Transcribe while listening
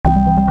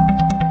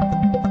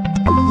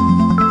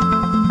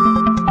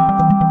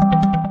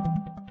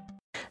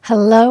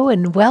Hello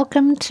and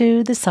welcome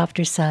to The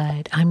Softer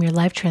Side. I'm your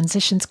life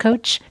transitions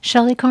coach,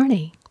 Shelley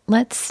Carney.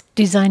 Let's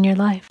design your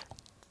life.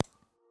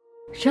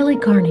 Shelley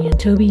Carney and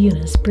Toby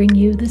Eunice bring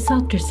you The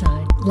Softer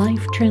Side,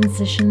 life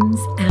transitions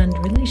and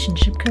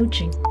relationship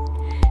coaching.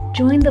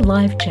 Join the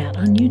live chat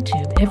on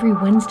YouTube every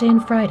Wednesday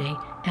and Friday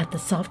at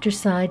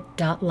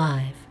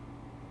thesofterside.live.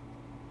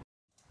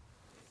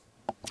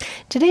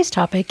 Today's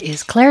topic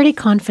is clarity,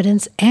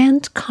 confidence,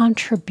 and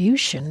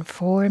contribution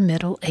for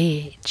middle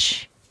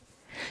age.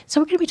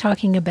 So we're going to be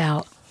talking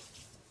about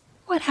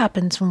what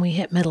happens when we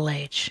hit middle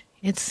age.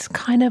 It's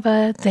kind of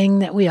a thing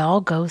that we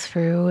all go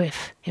through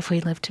if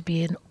we live to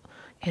be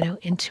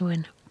into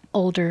an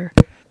older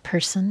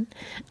person.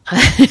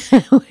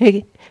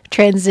 We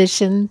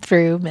transition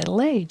through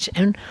middle age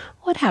and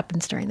what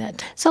happens during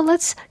that. So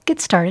let's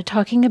get started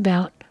talking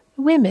about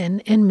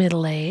women in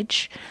middle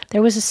age.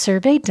 There was a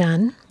survey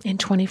done in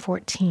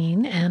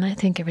 2014, and I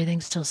think everything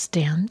still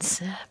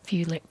stands a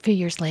few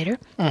years later.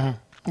 Mm-hmm.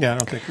 Yeah, I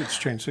don't think it's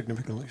changed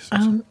significantly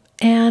since.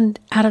 And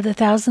out of the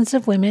thousands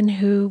of women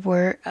who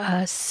were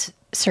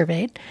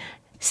surveyed,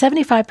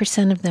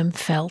 75% of them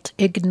felt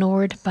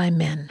ignored by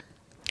men.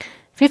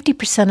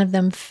 50% of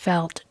them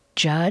felt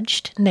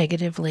judged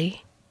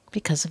negatively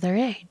because of their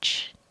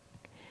age.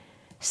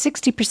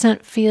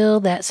 60%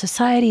 feel that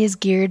society is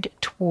geared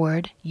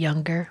toward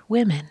younger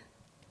women.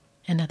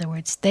 In other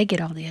words, they get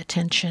all the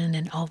attention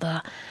and all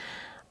the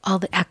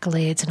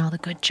accolades and all the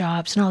good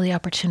jobs and all the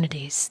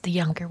opportunities the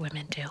younger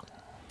women do.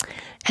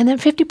 And then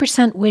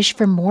 50% wish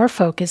for more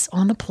focus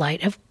on the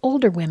plight of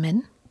older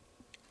women,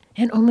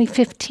 and only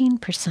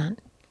 15%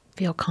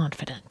 feel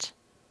confident.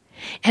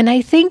 And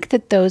I think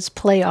that those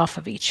play off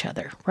of each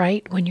other,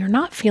 right? When you're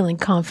not feeling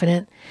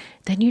confident,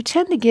 then you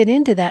tend to get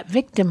into that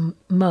victim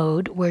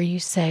mode where you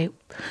say,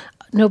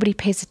 nobody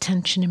pays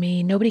attention to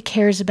me, nobody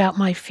cares about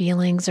my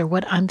feelings or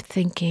what I'm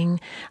thinking,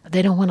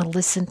 they don't want to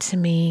listen to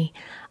me.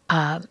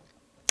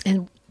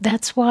 And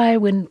that's why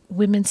when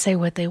women say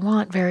what they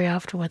want, very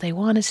often what they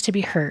want is to be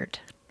heard.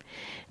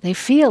 They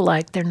feel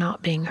like they're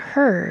not being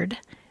heard.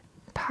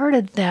 Part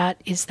of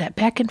that is that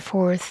back and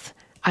forth,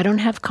 I don't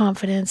have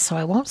confidence, so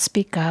I won't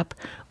speak up,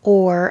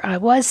 or I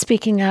was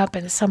speaking up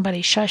and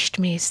somebody shushed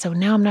me, so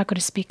now I'm not going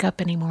to speak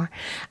up anymore.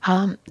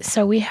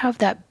 So we have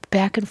that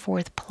back and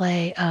forth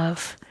play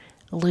of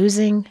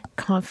losing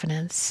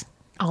confidence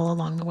all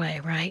along the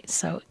way, right?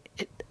 So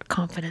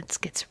confidence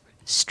gets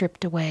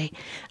stripped away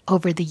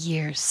over the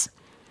years.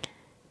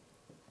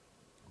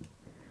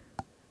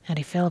 How do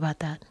you feel about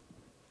that?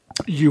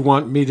 You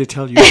want me to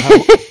tell you how?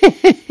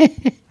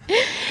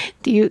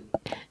 Do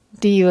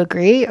you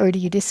agree or do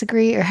you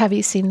disagree, or have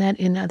you seen that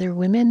in other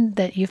women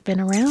that you've been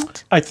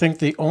around? I think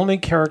the only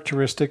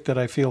characteristic that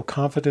I feel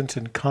confident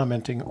in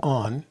commenting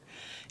on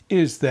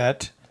is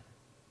that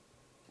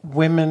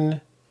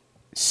women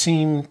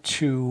seem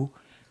to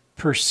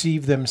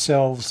perceive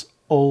themselves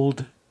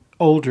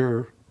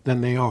older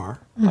than they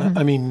are. Mm-hmm.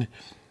 I mean,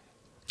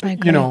 I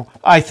agree.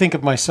 I think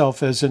of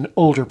myself as an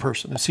older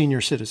person, a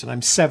senior citizen.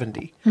 I'm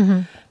 70.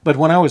 Mm-hmm. But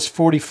when I was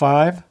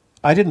 45,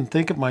 I didn't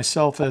think of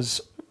myself as,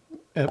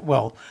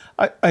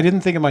 I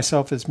didn't think of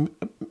myself as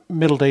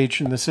middle-aged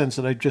in the sense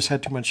that I just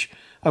had too much,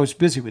 I was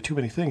busy with too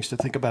many things to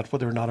think about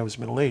whether or not I was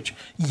middle-aged.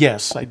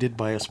 Yes, I did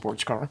buy a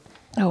sports car.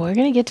 Oh, we're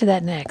going to get to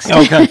that next.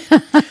 Okay.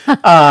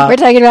 We're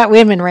talking about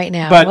women right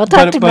now. We'll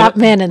talk about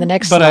men in the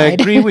next slide. But I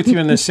agree with you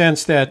in the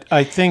sense that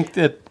I think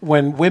that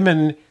when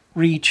women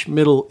reach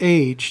middle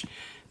age,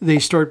 they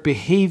start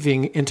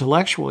behaving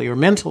intellectually or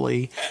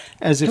mentally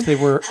as if they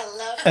were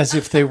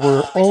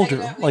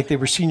older, like they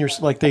were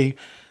seniors, like they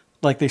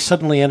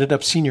suddenly ended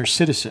up senior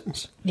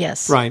citizens.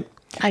 Yes. Right.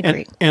 I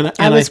agree. And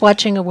I was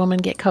watching a woman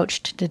get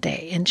coached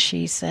today, and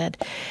she said,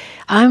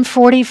 I'm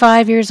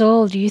 45 years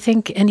old. Do you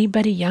think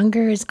anybody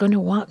younger is going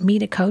to want me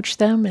to coach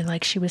them?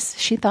 And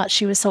she thought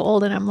she was so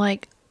old, and I'm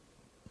like,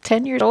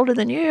 10 years older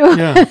than you.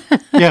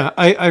 Yeah.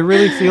 I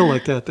really feel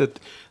like that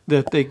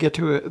they get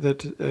to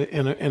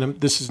and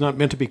this is not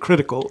meant to be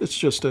critical. It's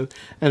just an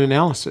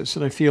analysis.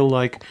 And I feel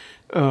like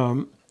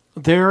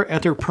they're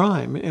at their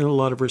prime in a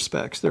lot of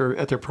respects. They're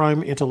at their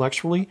prime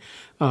intellectually.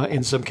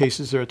 In some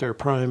cases, they're at their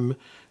prime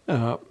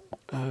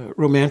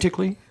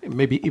romantically,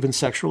 maybe even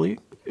sexually,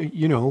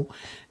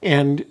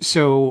 And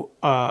so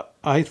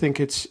I think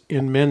it's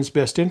in men's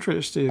best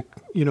interest to,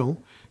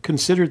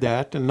 consider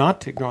that and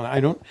not to ignore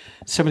it.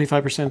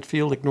 75%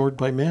 feel ignored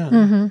by men.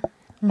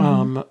 Mm-hmm.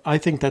 Mm-hmm. I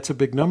think that's a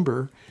big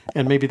number,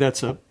 and maybe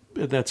that's a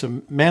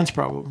man's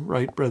problem,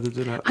 right? Rather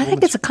than a I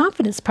think it's a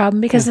confidence problem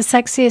because the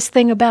sexiest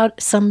thing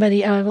about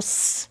somebody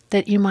else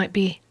that you might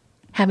be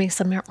having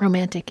some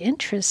romantic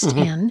interest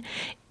in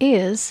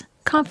is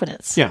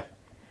confidence. Yeah.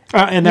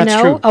 And that's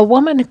true. A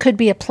woman could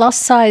be a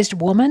plus-sized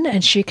woman,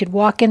 and she could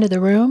walk into the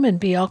room and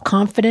be all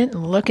confident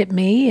and look at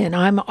me, and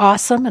I'm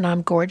awesome, and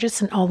I'm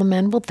gorgeous, and all the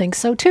men will think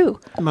so too,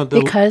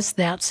 because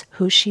that's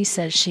who she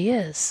says she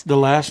is. The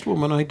last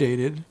woman I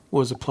dated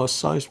was a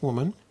plus-sized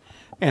woman,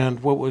 and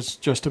what was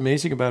just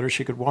amazing about her,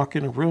 she could walk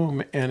in a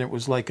room, and it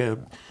was like a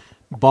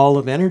ball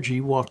of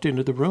energy walked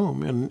into the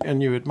room,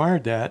 and you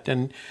admired that.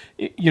 And,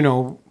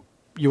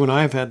 you and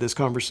I have had this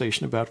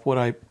conversation about what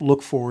I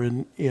look for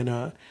in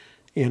a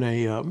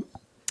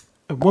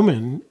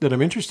woman that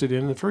I'm interested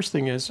in. The first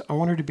thing is I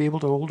want her to be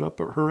able to hold up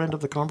her end of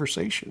the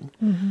conversation.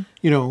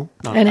 You know,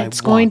 not And I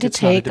it's going want, to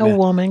it's not take a demand.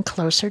 woman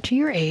closer to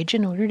your age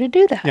in order to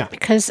do that. Yeah.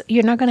 Because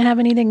you're not going to have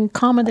anything in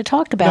common to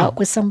talk about No.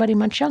 with somebody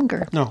much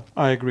younger. No,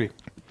 I agree.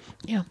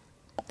 Yeah.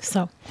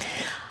 So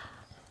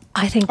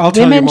I think I'll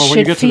tell you women more when you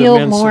should get to the feel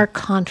men's- more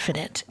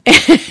confident.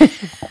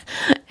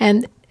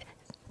 And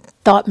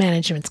thought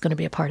management's going to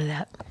be a part of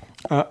that.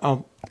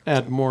 I'll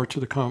add more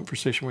to the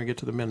conversation when we get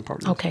to the men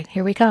part of this. Okay,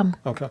 here we come.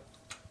 Okay.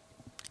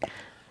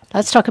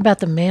 Let's talk about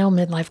the male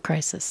midlife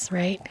crisis,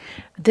 right?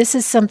 This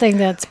is something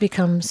that's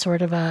become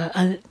sort of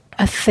a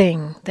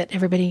thing that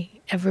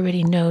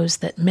everybody knows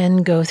that men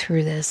go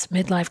through this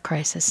midlife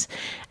crisis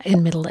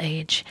in middle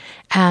age,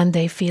 and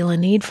they feel a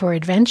need for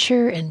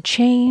adventure and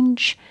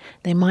change.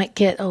 They might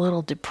get a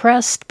little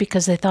depressed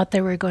because they thought they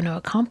were going to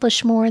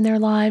accomplish more in their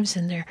lives,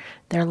 and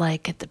they're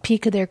like at the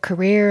peak of their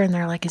career, and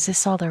they're like, "Is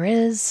this all there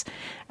is?"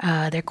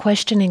 They're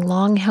questioning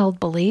long-held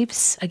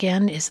beliefs.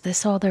 Again, is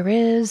this all there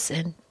is?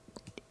 And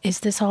is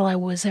this all I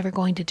was ever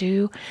going to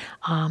do?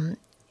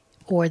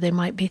 Or they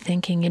might be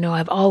thinking, you know,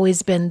 I've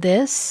always been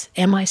this.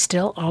 Am I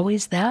still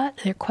always that?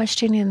 They're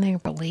questioning their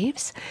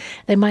beliefs.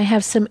 They might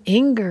have some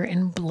anger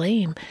and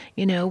blame.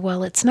 You know,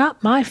 well, it's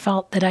not my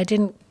fault that I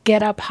didn't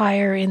get up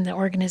higher in the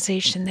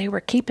organization. They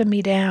were keeping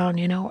me down,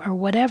 you know, or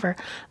whatever.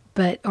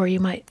 Or you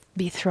might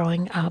be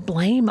throwing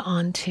blame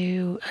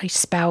onto a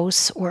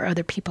spouse or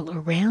other people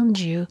around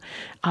you,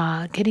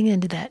 getting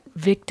into that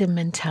victim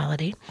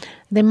mentality.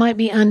 They might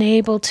be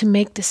unable to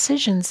make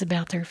decisions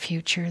about their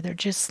future. They're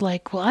just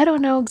like, well, I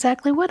don't know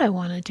exactly what I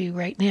want to do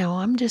right now.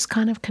 I'm just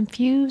kind of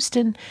confused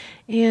and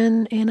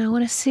I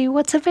want to see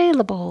what's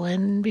available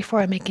and before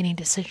I make any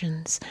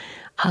decisions.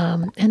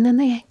 And then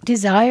they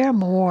desire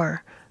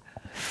more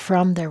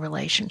from their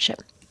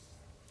relationship.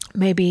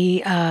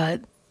 Maybe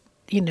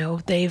you know,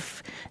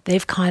 they've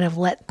kind of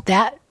let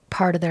that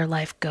part of their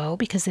life go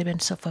because they've been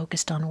so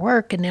focused on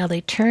work, and now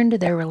they turn to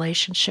their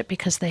relationship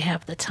because they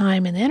have the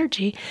time and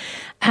energy,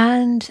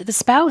 and the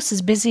spouse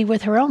is busy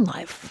with her own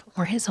life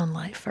or his own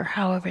life or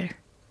however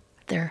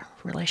their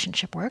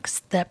relationship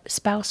works. That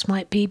spouse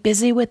might be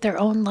busy with their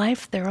own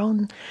life, their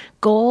own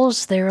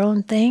goals, their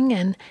own thing,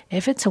 and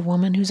if it's a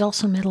woman who's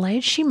also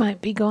middle-aged, she might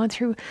be going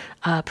through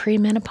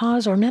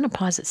premenopause or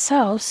menopause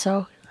itself,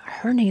 so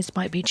her needs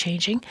might be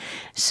changing.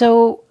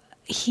 So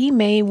he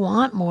may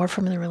want more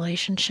from the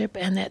relationship,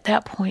 and at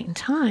that point in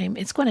time,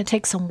 it's going to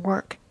take some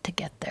work to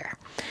get there.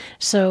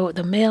 So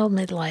the male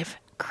midlife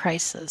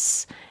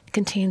crisis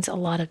contains a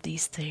lot of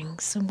these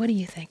things. And what do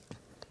you think?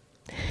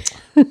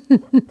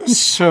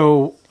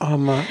 So,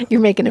 You're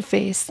making a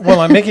face. well,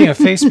 I'm making a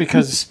face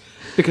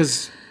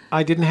because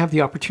I didn't have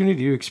the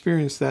opportunity to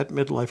experience that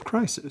midlife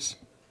crisis,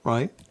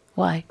 right?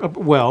 Why?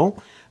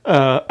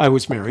 I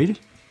was married.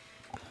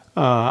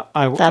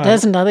 That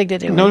has nothing to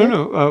do No, with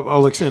no, it. no.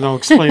 I'll explain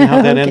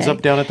how that ends Okay.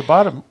 up down at the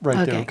bottom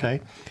right there,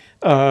 Okay.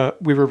 okay?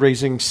 We were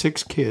raising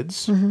 6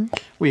 kids.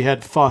 We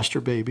had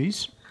foster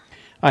babies.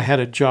 I had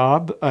a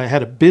job. I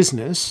had a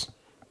business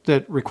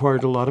that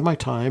required a lot of my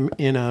time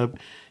in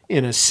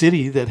a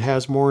city that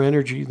has more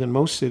energy than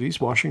most cities,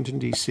 Washington,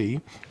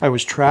 D.C. I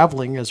was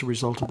traveling as a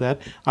result of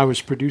that. I was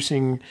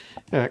producing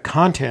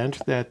content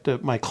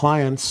that my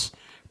clients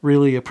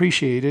really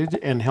appreciated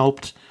and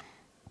helped,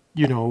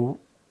 you know,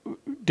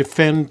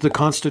 defend the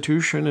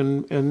Constitution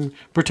and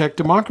protect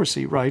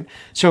democracy, right?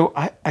 So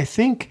I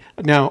think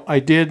now I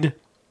did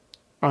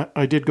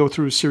go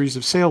through a series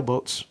of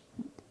sailboats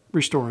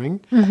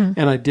restoring,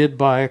 and I did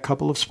buy a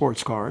couple of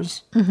sports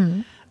cars,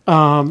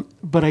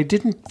 but I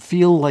didn't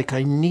feel like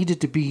I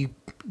needed to be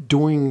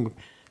doing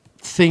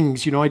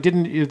things. You know, I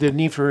didn't the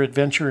need for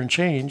adventure and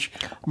change.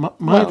 My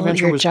Well,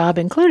 adventure your was job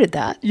included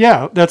that.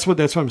 yeah, that's what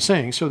I'm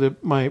saying. So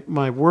that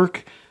my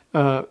work,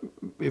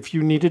 if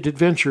you needed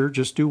adventure,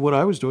 just do what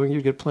I was doing.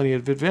 You get plenty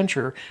of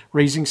adventure.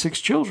 Raising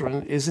 6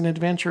 children is an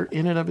adventure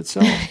in and of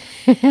itself.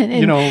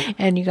 You know.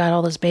 And you got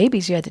all those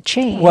babies you had to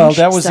change. Well,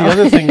 that was so- the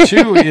other thing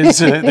too. Is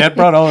that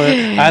brought all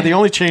the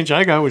only change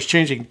I got was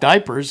changing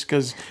diapers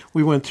because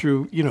we went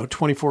through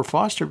 24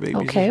 foster babies.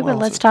 Okay, as well.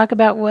 but let's So talk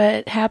about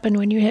what happened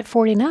when you hit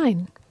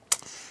 49.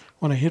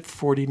 when I hit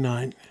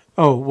 49.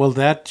 Oh, well,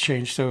 that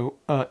changed. So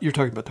you're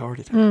talking about the heart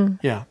attack.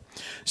 Yeah.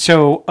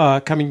 So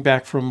coming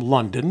back from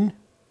London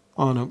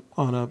on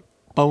a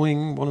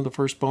Boeing, one of the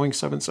first Boeing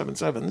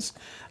 777s,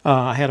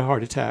 I had a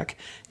heart attack.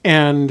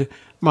 And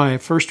my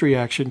first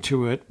reaction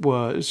to it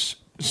was,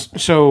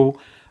 so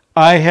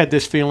I had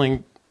this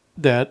feeling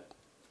that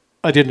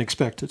I didn't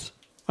expect it.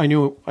 I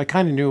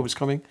kind of knew it was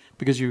coming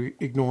because you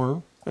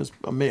ignore as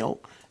a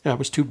male. I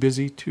was too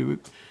busy to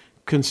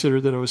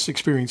consider that I was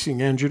experiencing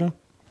angina.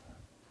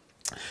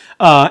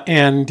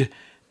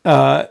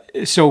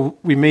 So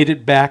we made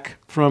it back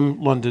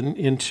from London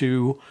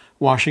into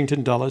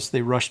Washington, Dulles.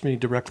 They rushed me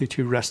directly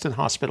to Reston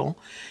Hospital,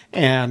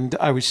 and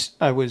I was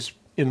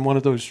in one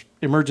of those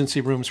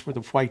emergency rooms where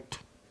the white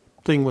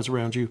thing was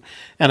around you,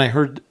 and I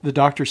heard the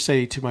doctor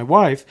say to my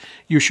wife,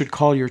 "You should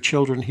call your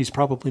children. He's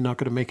probably not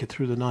going to make it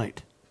through the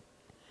night."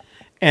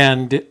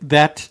 and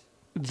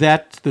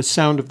the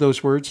sound of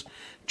those words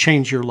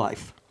change your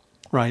life,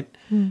 right?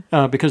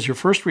 Because your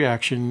first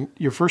reaction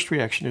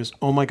is,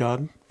 oh my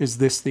God, is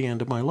this the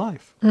end of my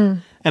life?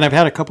 And I've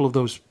had a couple of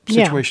those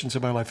situations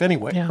in my life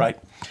anyway, right?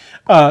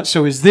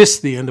 So is this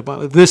the end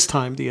of this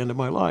time the end of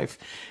my life?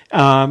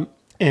 So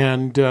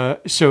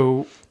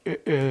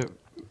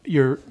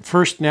your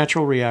first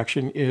natural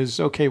reaction is,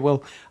 okay,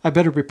 well, I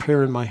better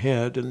prepare in my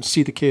head and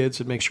see the kids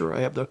and make sure I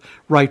have the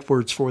right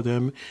words for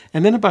them.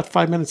 And then about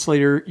 5 minutes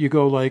later, you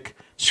go like,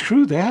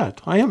 screw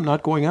that, I am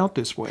not going out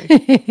this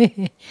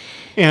way.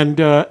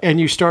 and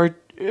you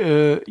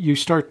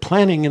start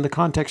planning in the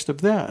context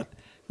of that.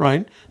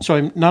 Right.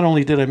 So not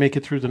only did I make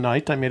it through the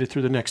night, I made it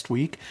through the next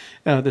week.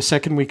 The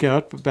second week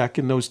out, back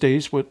in those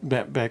days,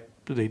 back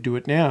they do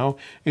it now,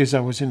 is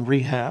I was in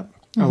rehab.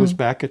 I was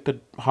back at the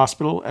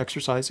hospital,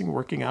 exercising,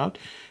 working out,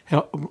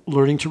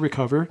 learning to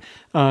recover,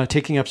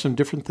 taking up some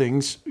different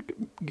things.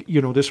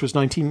 This was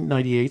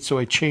 1998, so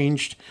I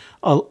changed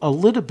a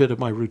little bit of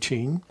my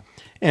routine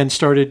and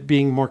started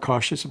being more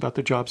cautious about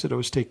the jobs that I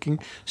was taking,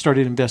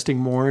 started investing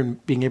more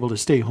and being able to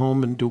stay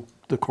home and do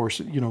the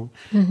course,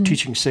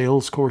 teaching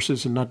sales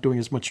courses and not doing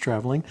as much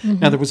traveling.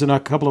 Now, there was a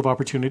couple of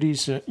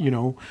opportunities,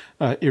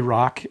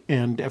 Iraq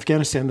and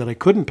Afghanistan that I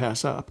couldn't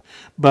pass up.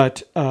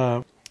 But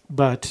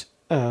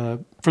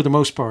for the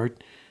most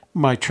part,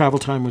 my travel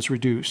time was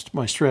reduced.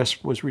 My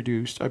stress was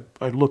reduced.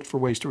 I looked for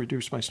ways to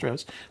reduce my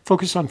stress,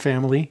 focus on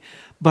family.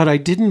 But I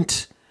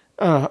didn't...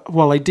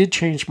 I did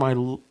change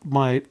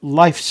my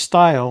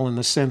lifestyle in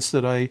the sense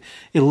that I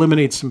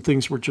eliminated some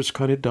things that were just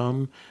kind of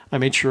dumb. I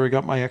made sure I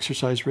got my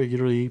exercise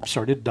regularly,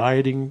 started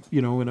dieting,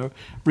 in a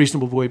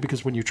reasonable way,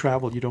 because when you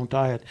travel, you don't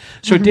diet.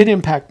 So it did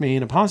impact me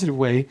in a positive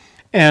way.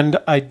 And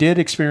I did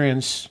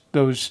experience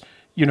those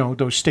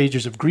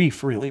stages of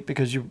grief, really,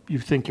 because you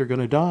think you're going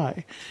to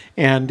die.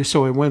 And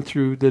so I went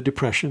through the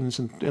depressions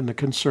and the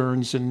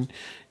concerns, and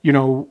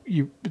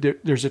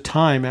there's a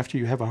time after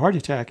you have a heart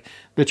attack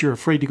that you're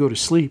afraid to go to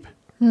sleep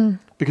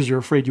because you're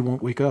afraid you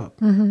won't wake up.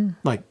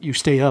 Like, you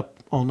stay up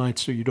all night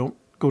so you don't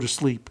go to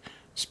sleep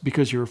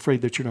because you're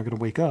afraid that you're not going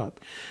to wake up.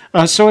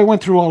 So I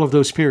went through all of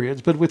those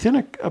periods, but within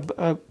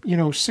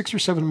 6 or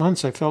 7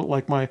 months, I felt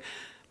like I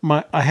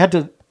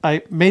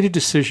made a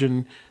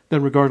decision that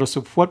regardless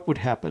of what would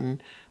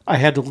happen, I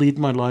had to lead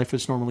my life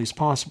as normally as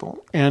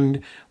possible.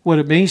 And what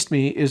amazed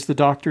me is the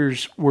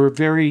doctors were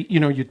very,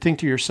 you'd think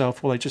to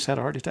yourself, well, I just had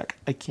a heart attack,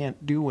 I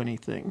can't do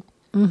anything.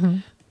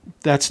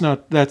 That's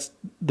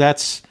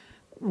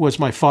was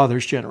my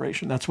father's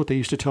generation. That's what they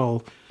used to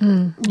tell,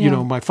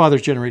 my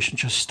father's generation,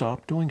 just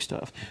stop doing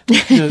stuff.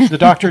 The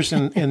doctors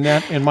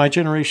in my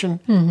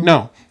generation,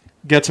 no,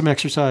 get some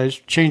exercise,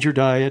 change your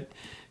diet,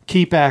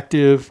 keep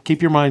active,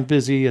 keep your mind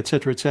busy, et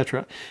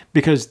cetera,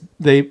 because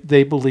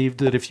they believed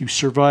that if you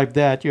survive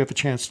that, you have a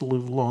chance to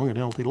live a long and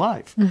healthy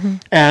life.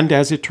 And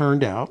as it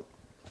turned out,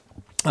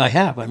 I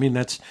have. I mean,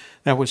 that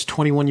was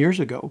 21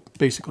 years ago,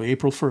 basically.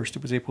 April 1st,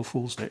 it was April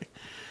Fool's Day.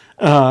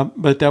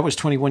 But that was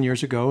 21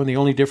 years ago, and the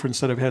only difference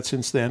that I've had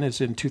since then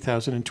is in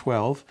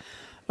 2012,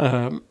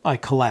 I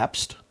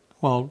collapsed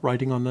while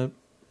riding on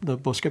the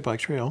Bosque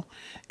Bike Trail,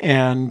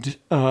 and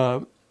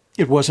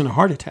it wasn't a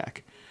heart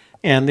attack.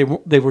 And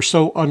they were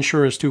so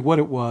unsure as to what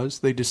it was,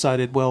 they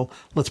decided, well,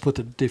 let's put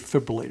the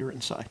defibrillator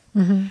inside.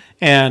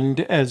 And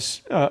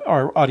as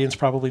our audience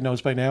probably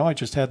knows by now, I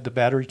just had the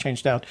battery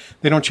changed out.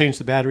 They don't change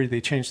the battery,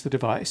 they change the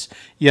device.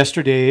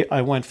 Yesterday,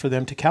 I went for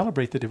them to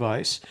calibrate the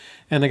device,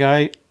 and the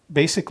guy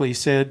basically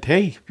said,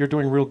 hey, you're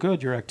doing real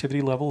good. Your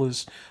activity level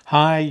is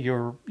high.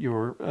 Your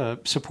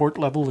support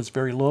level is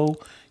very low.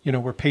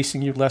 We're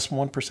pacing you less than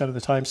 1% of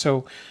the time.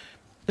 So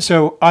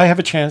I have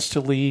a chance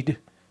to lead,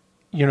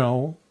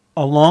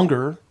 a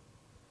longer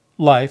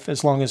life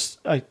as long as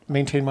I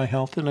maintain my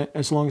health and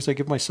as long as I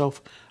give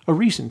myself a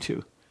reason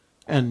to.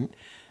 And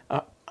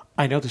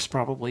I know this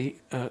probably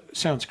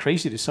sounds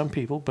crazy to some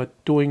people,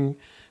 but doing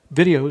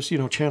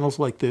videos, channels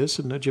like this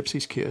and the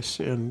Gypsy's Kiss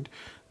and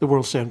the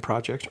World Sand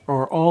Project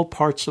are all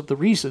parts of the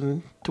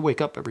reason to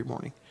wake up every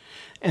morning.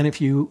 And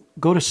if you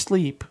go to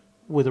sleep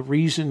with a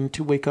reason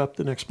to wake up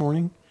the next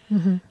morning,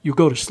 you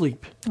go to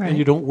sleep, and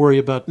you don't worry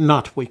about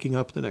not waking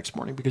up the next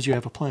morning because you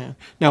have a plan.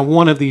 Now,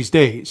 one of these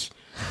days,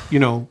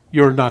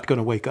 you're not going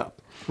to wake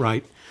up,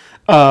 right?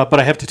 But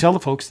I have to tell the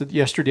folks that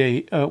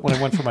yesterday, when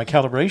I went for my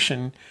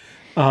calibration,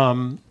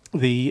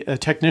 the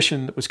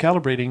technician that was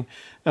calibrating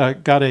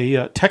got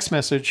a text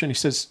message, and he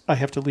says, I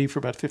have to leave for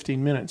about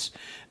 15 minutes.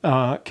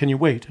 Can you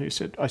wait? I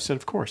said,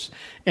 of course.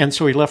 And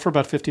so he left for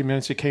about 15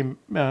 minutes. He came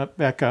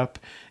back up,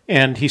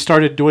 and he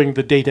started doing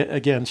the data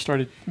again,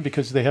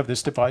 because they have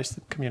this device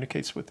that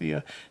communicates with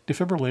the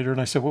defibrillator.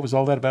 And I said, what was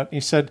all that about? And he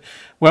said,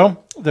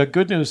 well, the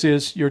good news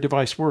is your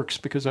device works,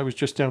 because I was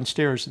just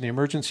downstairs in the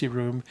emergency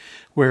room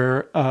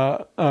where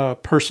a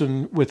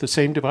person with the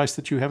same device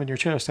that you have in your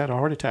chest had a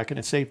heart attack, and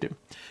it saved him.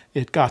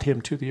 It got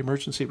him to the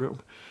emergency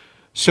room.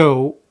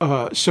 So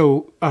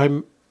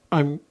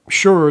I'm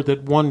sure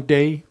that one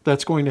day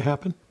that's going to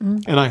happen,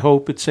 and I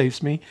hope it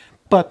saves me.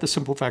 But the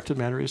simple fact of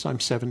the matter is I'm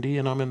 70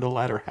 and I'm in the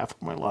latter half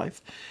of my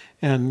life.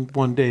 And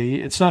one day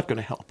it's not going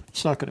to help.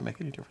 It's not going to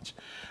make any difference.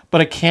 But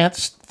I can't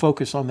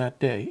focus on that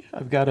day.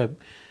 I've got to,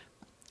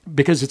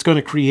 because it's going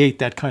to create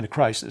that kind of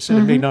crisis. And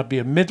it may not be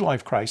a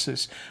midlife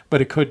crisis,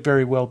 but it could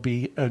very well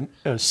be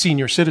a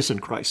senior citizen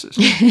crisis,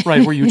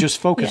 right? Where you just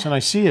focus. And I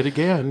see it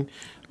again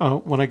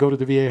when I go to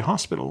the VA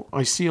hospital.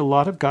 I see a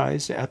lot of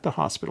guys at the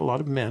hospital, a lot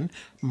of men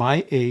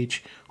my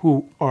age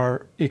who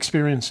are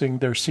experiencing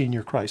their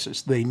senior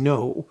crisis. They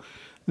know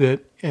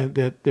that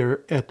they're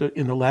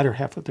in the latter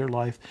half of their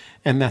life,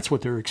 and that's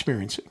what they're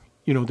experiencing.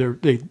 You know,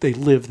 they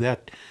live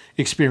that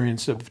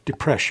experience of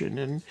depression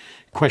and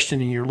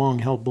questioning your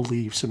long-held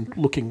beliefs and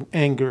looking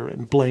anger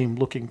and blame,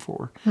 looking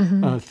for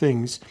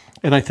things.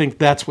 And I think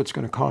that's what's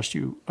going to cost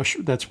you.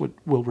 That's what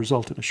will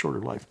result in a shorter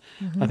life.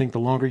 I think the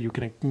longer you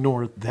can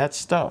ignore that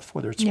stuff,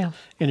 whether it's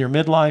in your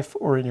midlife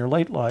or in your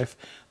late life,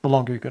 the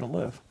longer you're going to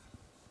live.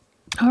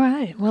 All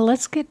right. Well,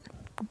 let's get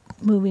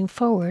moving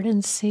forward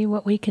and see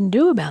what we can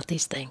do about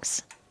these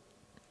things.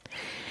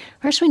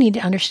 First, we need to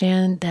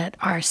understand that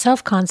our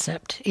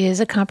self-concept is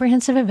a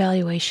comprehensive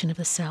evaluation of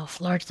the self,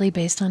 largely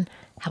based on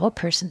how a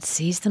person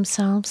sees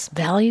themselves,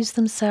 values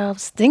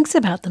themselves, thinks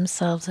about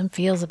themselves, and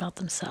feels about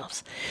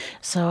themselves.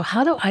 So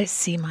how do I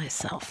see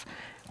myself?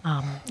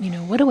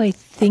 What do I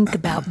think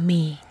about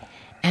me?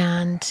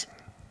 And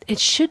it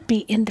should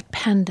be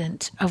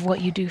independent of what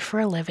you do for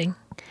a living,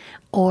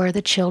 or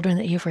the children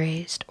that you've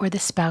raised, or the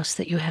spouse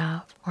that you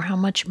have, or how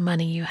much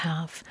money you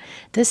have.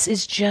 This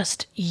is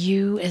just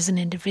you as an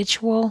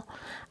individual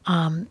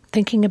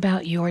thinking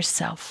about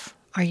yourself.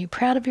 Are you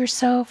proud of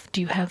yourself?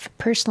 Do you have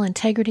personal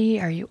integrity?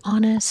 Are you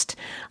honest?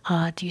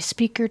 Do you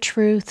speak your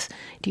truth?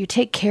 Do you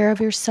take care of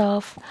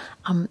yourself?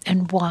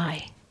 And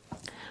why?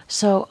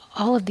 So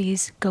all of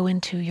these go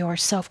into your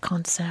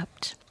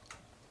self-concept.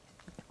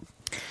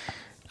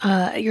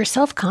 Your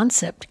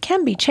self-concept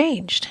can be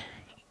changed.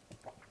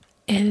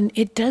 And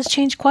it does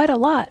change quite a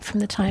lot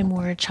from the time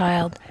we're a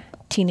child,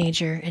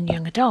 teenager, and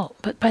young adult.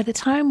 But by the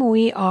time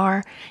we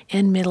are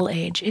in middle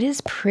age, it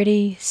is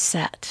pretty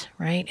set,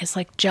 right? It's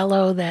like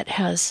Jell-O that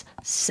has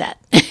set.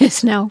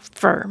 It's now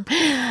firm.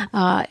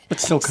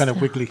 It's still kind of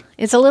wiggly.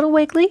 It's a little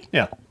wiggly.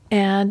 Yeah.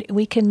 And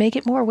we can make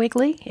it more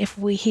wiggly if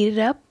we heat it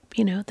up.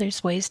 You know,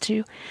 there's ways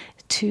to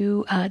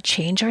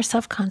change our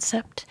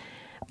self-concept.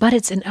 But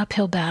it's an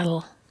uphill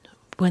battle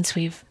once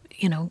we've,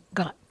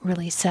 got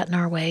really set in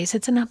our ways.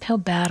 It's an uphill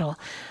battle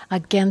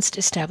against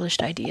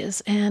established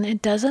ideas, and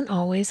it doesn't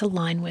always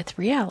align with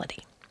reality.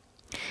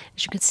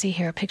 As you can see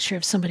here, a picture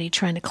of somebody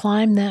trying to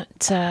climb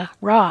that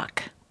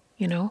rock.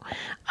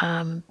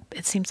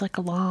 It seems like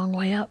a long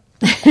way up.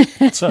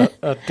 It's a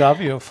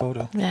Davio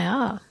photo.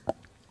 Yeah.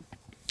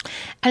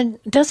 And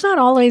does not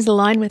always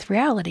align with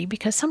reality,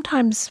 because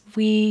sometimes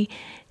we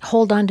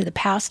hold on to the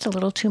past a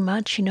little too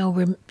much.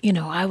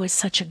 I was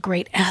such a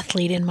great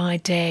athlete in my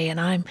day, and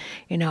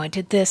I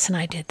did this and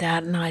I did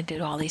that and I did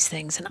all these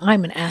things, and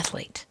I'm an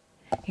athlete.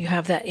 You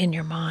have that in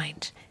your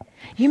mind.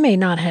 You may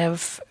not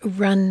have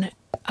run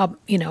a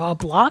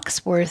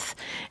block's worth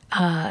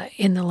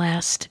in the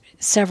last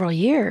several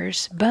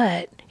years,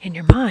 but in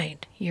your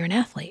mind, you're an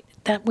athlete.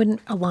 That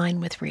wouldn't align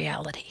with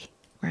reality,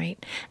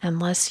 right?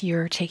 Unless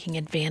you're taking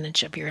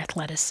advantage of your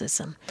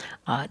athleticism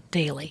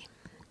daily.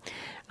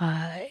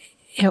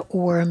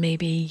 Or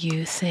maybe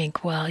you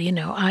think, well,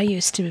 I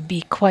used to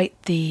be quite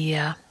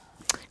the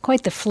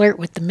flirt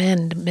with the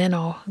men. The men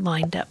all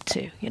lined up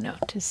to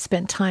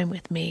spend time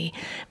with me.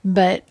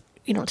 But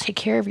you don't take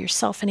care of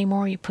yourself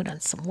anymore. You put on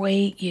some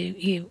weight.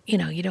 You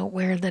don't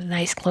wear the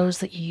nice clothes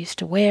that you used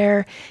to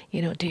wear.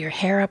 You don't do your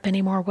hair up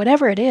anymore.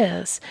 Whatever it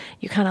is,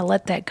 you kind of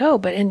let that go.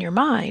 But in your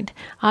mind,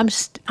 I'm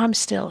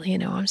still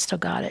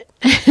got it.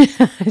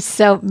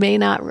 So it may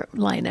not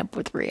line up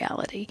with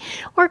reality,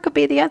 or it could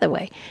be the other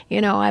way.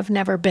 I've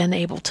never been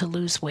able to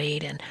lose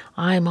weight, and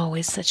I'm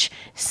always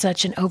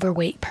such an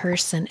overweight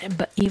person.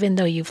 But even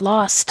though you've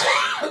lost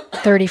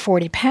 30,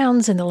 40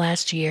 pounds in the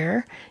last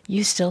year,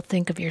 you still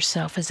think of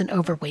yourself as an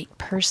overweight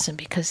person,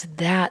 because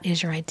that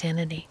is your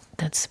identity.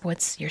 That's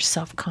what your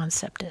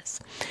self-concept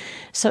is.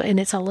 So, and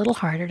it's a little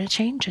harder to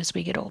change as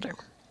we get older.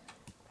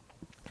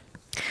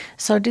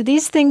 So do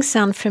these things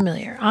sound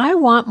familiar? I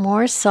want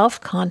more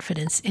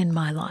self-confidence in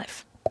my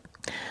life.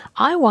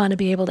 I want to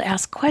be able to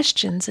ask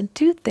questions and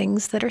do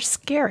things that are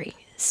scary.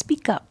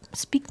 Speak up.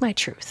 Speak my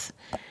truth.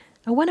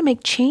 I want to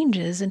make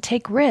changes and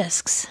take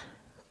risks,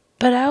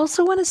 but I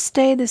also want to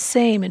stay the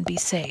same and be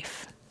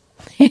safe.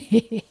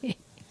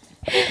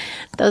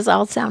 Those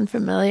all sound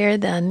familiar?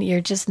 Then you're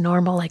just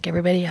normal like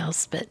everybody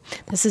else. But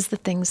this is the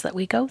things that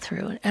we go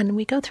through. And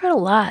we go through it a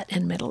lot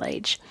in middle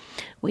age.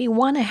 We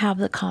want to have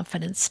the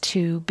confidence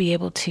to be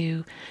able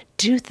to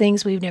do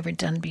things we've never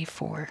done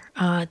before.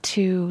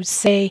 To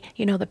say,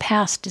 the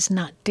past does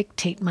not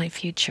dictate my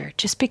future.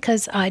 Just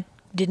because I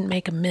didn't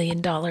make $1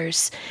 million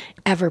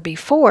ever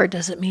before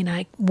doesn't mean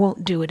I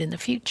won't do it in the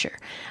future.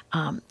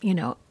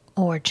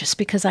 Or just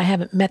because I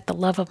haven't met the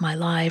love of my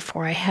life,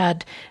 or I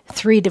had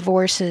 3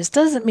 divorces,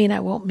 doesn't mean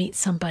I won't meet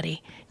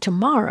somebody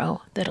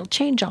tomorrow that'll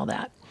change all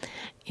that.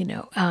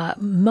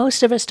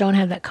 Most of us don't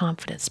have that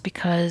confidence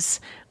because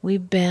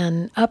we've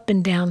been up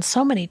and down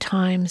so many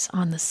times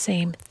on the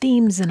same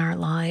themes in our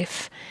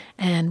life,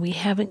 and we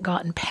haven't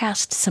gotten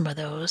past some of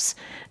those.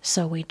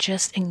 So we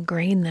just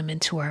ingrain them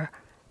into our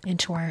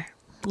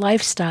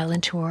lifestyle,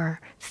 into our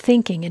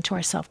thinking, into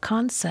our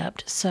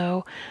self-concept.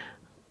 So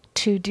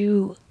to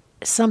do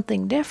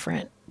something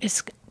different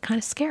is kind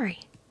of scary.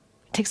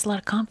 It takes a lot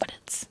of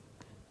confidence.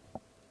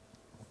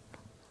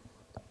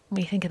 What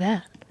do you think of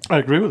that? I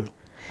agree with you.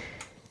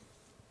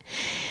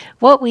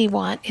 What we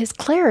want is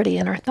clarity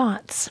in our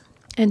thoughts.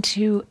 And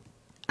to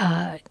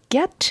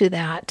get to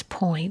that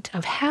point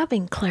of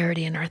having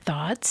clarity in our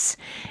thoughts,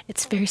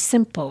 it's very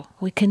simple.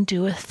 We can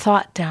do a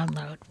thought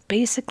download.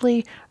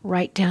 Basically,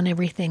 write down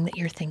everything that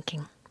you're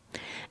thinking.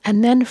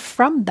 And then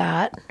from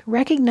that,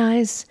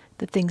 recognize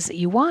the things that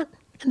you want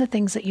and the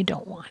things that you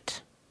don't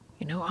want.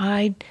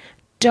 I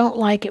don't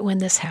like it when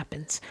this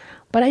happens,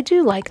 but I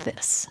do like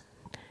this.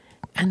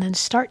 And then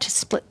start to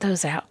split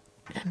those out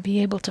and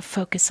be able to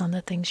focus on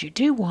the things you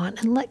do want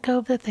and let go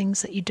of the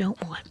things that you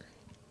don't want.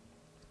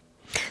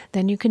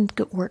 Then you can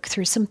work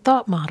through some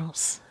thought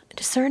models,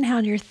 discern how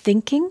you're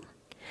thinking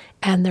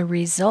and the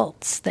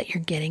results that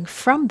you're getting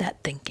from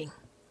that thinking.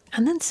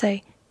 And then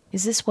say,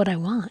 is this what I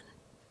want?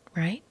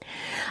 Right?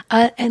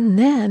 And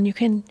then you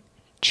can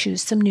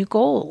choose some new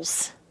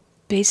goals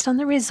based on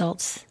the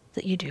results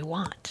that you do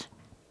want.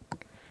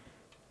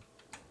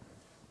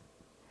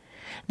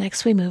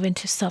 Next, we move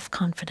into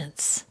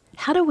self-confidence.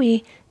 How do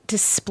we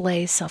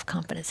display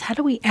self-confidence? How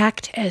do we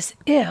act as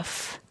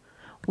if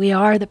we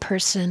are the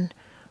person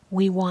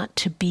we want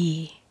to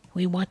be?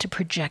 We want to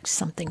project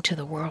something to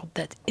the world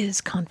that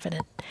is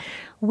confident.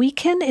 We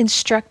can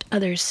instruct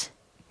others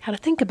how to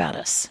think about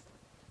us,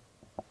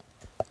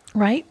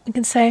 right? We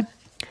can say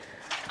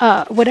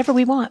whatever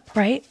we want,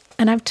 right?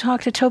 And I've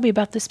talked to Toby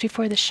about this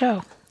before the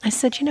show. I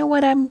said, you know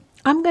what? I'm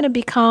going to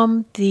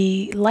become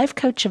the life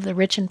coach of the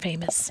rich and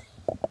famous.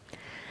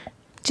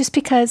 Just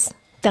because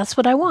that's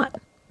what I want.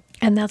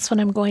 And that's what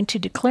I'm going to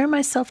declare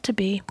myself to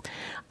be.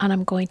 And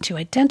I'm going to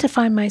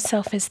identify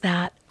myself as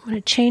that. I'm going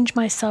to change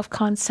my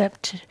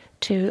self-concept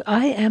to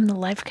I am the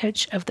life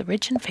coach of the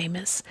rich and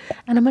famous.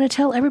 And I'm going to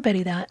tell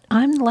everybody that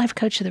I'm the life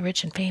coach of the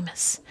rich and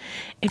famous.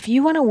 If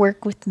you want to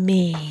work with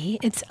me,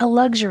 it's a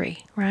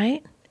luxury,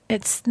 right?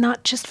 It's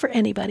not just for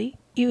anybody.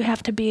 You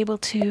have to be able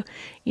to,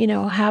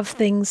 have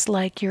things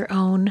like your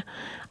own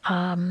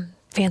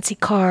fancy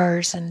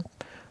cars and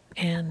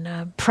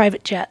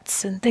private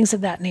jets and things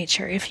of that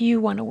nature. If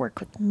you want to work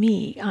with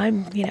me,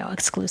 I'm,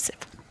 exclusive.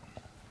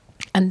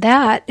 And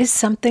that is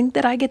something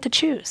that I get to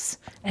choose.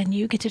 And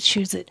you get to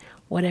choose it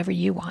whatever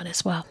you want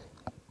as well.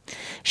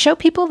 Show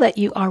people that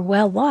you are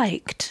well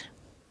liked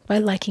by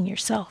liking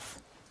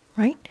yourself,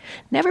 right?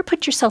 Never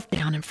put yourself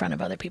down in front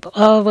of other people.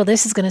 Oh, well,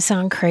 this is going to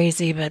sound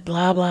crazy, but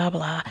blah, blah,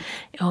 blah.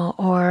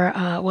 Or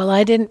well,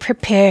 I didn't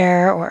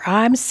prepare, or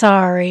I'm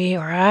sorry,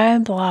 or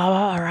I'm blah,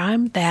 blah, or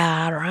I'm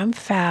bad, or I'm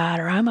fat,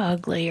 or I'm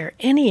ugly, or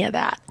any of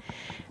that.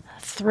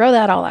 Throw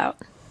that all out.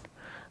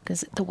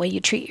 Because the way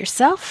you treat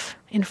yourself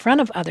in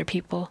front of other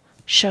people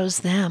shows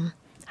them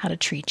how to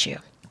treat you.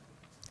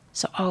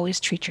 So always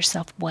treat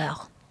yourself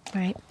well,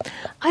 right?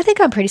 I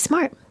think I'm pretty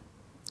smart.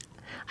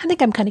 I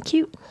think I'm kind of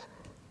cute.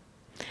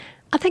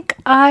 I think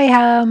I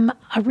am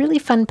a really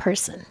fun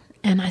person,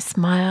 and I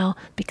smile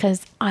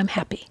because I'm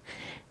happy.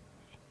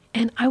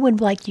 And I would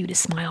like you to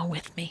smile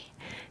with me.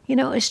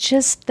 It's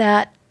just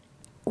that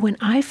when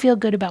I feel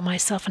good about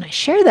myself and I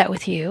share that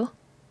with you,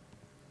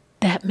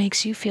 that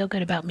makes you feel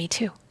good about me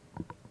too.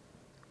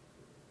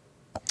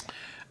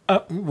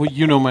 Well,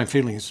 you know my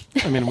feelings.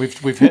 I mean,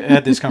 we've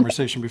had this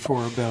conversation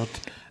before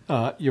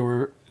about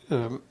your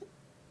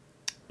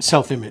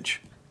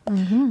self-image,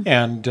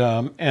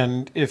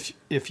 and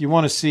if you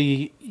want to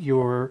see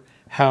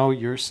how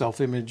your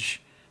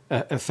self-image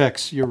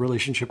affects your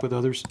relationship with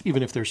others,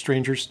 even if they're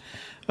strangers,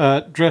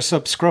 dress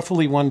up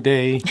scruffily one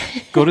day,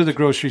 go to the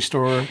grocery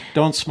store,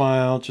 don't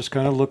smile, just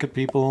kind of look at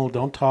people,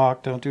 don't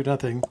talk, don't do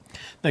nothing,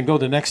 then go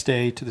the next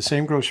day to the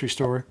same grocery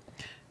store,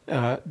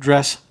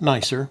 dress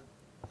nicer,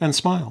 and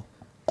smile.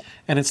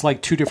 And it's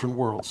like two different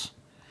worlds.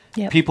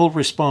 Yep. People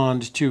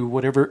respond to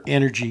whatever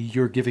energy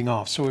you're giving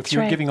off. So if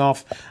you're right. giving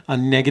off a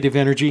negative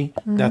energy,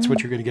 that's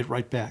what you're going to get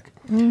right back.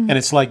 And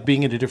it's like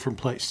being in a different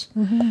place.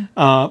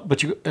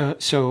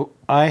 So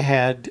I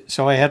had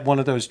one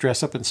of those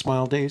dress up and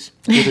smile days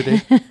the other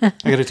day.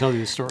 I got to tell you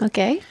the story.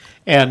 Okay.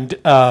 And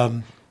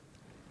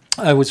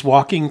I was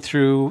walking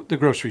through the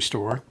grocery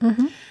store,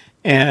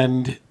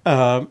 and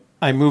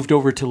I moved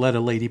over to let a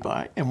lady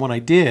by. And when I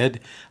did,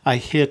 I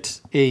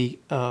hit a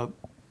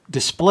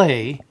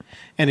display,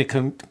 and it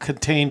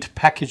contained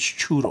packaged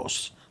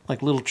churros,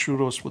 like little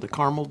churros with a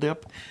caramel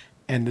dip,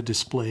 and the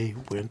display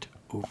went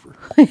over.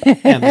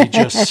 And they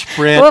just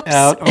spread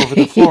out over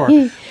the floor.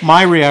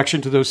 My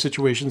reaction to those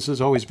situations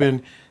has always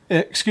been,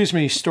 excuse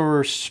me,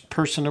 store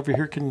person over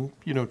here, can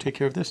take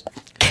care of this?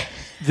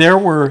 There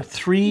were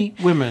 3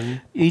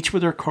 women, each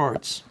with their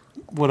carts,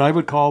 what I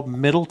would call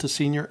middle to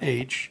senior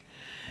age,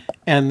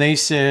 and they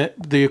said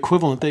the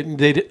equivalent.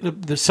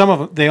 Some of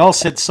them, they all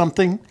said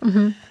something,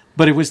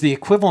 but it was the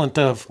equivalent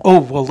of, oh,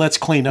 well, let's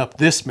clean up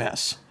this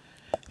mess.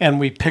 And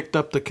we picked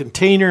up the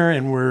container,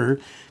 and we're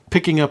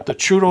picking up the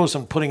churros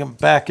and putting them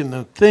back in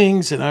the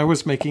things. And I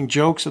was making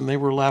jokes, and they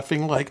were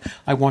laughing like,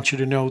 I want you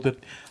to know that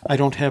I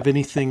don't have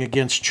anything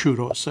against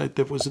churros.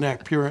 That was an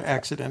pure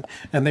accident.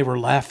 And they were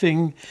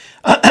laughing.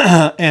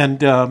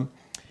 and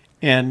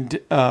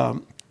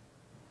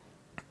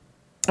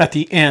at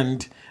the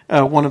end,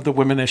 one of the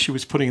women, as she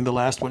was putting in the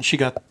last one, she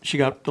got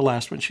the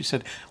last one. She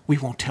said, "We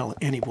won't tell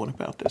anyone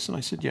about this." And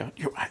I said, "Yeah,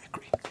 I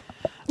agree."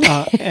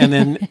 And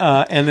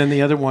then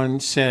the other one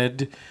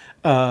said,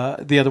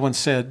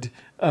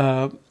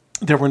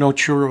 there were no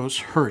churros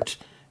hurt.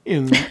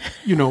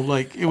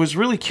 Like, it was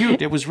really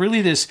cute. It was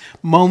really this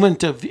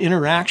moment of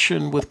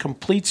interaction with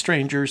complete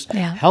strangers,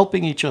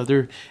 helping each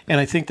other. And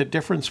I think the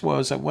difference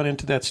was I went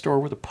into that store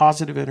with a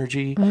positive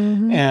energy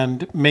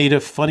and made a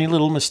funny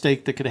little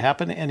mistake that could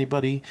happen to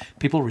anybody.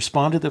 People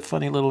responded to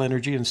funny little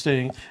energy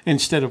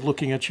instead of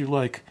looking at you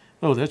like,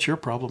 oh, that's your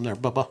problem there,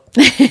 Bubba.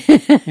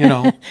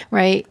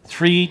 Right.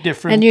 3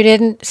 different. And you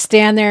didn't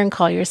stand there and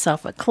call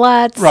yourself a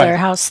klutz or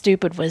how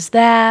stupid was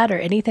that or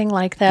anything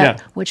like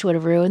that, which would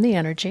have ruined the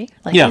energy,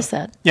 like you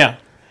said. Yeah.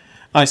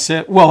 I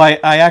said, well, I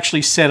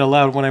actually said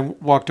aloud when I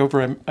walked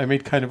over, I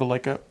made kind of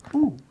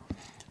ooh,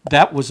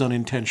 that was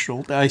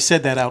unintentional. I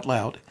said that out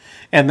loud.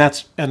 And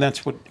that's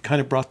what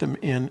kind of brought them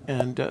in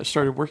and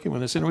started working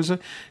with us. And it was a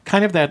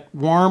kind of that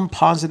warm,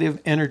 positive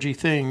energy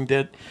thing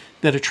that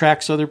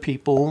attracts other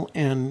people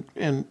and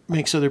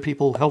makes other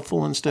people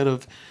helpful instead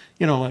of,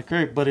 like,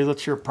 hey, buddy,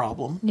 that's your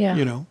problem.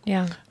 Yeah.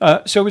 Yeah.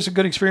 So it was a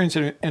good experience,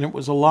 and it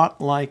was a lot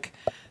like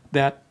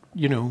that.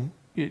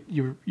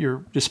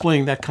 You're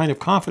displaying that kind of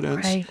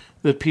confidence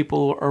that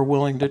people are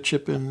willing to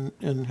chip in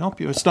and help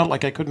you. It's not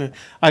like I couldn't.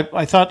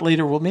 I thought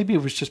later, well, maybe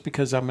it was just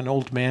because I'm an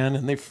old man,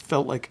 and they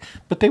felt like,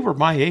 but they were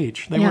my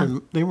age.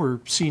 They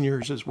were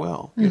seniors as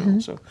well.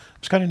 So it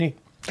was kind of neat.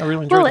 I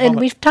really enjoyed it. Well, and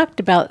we've talked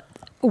about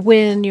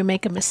when you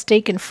make a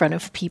mistake in front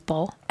of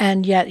people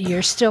and yet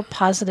you're still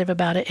positive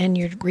about it and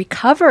you're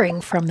recovering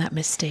from that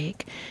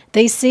mistake,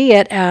 they see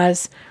it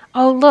as,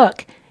 oh,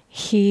 look,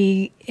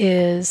 he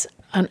is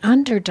an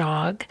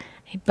underdog,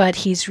 but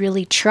he's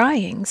really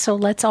trying. So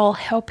let's all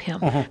help him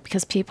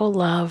because people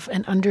love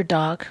an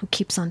underdog who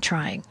keeps on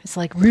trying. It's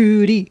like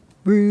Rudy.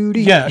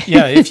 Yeah.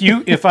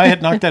 If I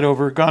had knocked that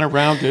over, gone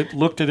around it,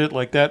 looked at it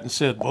like that, and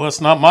said, "Well, that's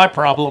not my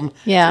problem,"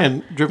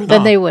 and driven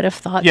then on, they would have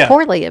thought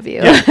poorly of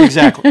you. Yeah,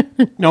 exactly.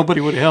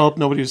 Nobody would have helped.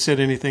 Nobody would have said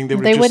anything. They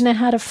wouldn't have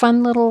had a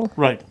fun little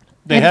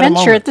They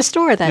adventure at the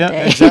store that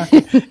day.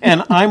 Exactly.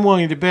 And I'm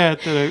willing to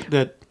bet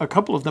that a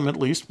couple of them at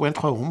least went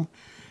home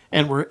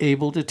and were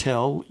able to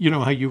tell,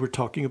 how you were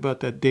talking about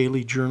that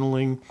daily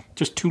journaling,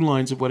 just 2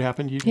 lines of what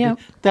happened.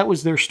 That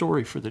was their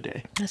story for the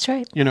day. That's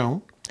right.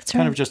 It's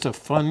kind of just a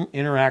fun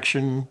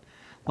interaction,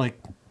 like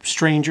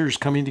strangers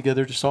coming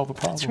together to solve a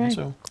problem. That's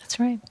right. That's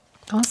right.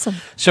 Awesome.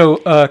 So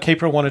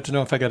Capra wanted to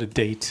know if I got a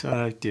date.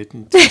 I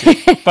didn't,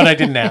 but I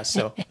didn't ask.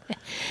 So.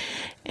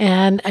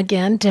 And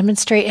again,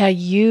 demonstrate how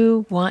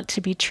you want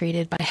to be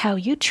treated by how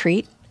you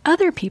treat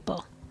other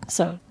people.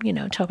 So,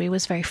 Toby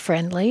was very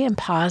friendly and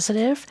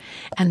positive,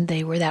 and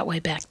they were that way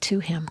back to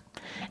him.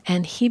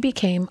 And he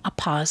became a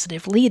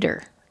positive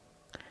leader.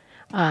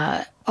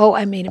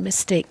 I made a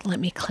mistake. Let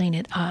me clean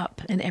it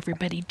up. And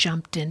everybody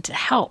jumped in to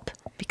help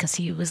because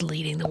he was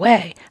leading the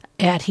way.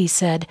 And he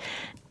said,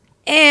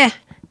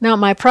 not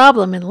my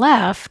problem, and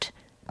left.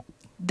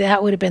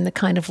 That would have been the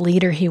kind of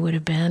leader he would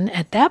have been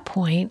at that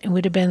point. It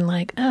would have been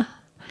like,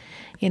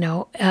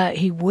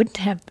 he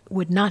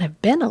would not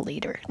have been a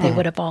leader. They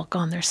would have all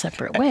gone their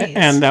separate ways.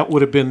 And that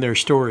would have been their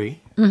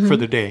story for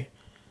the day.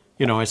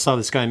 I saw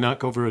this guy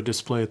knock over a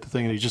display at the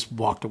thing and he just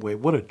walked away.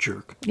 What a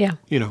jerk. Yeah.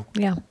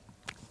 Yeah.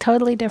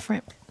 Totally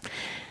different.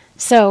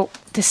 So,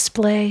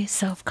 display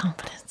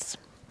self-confidence.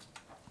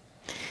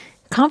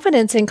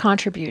 Confidence in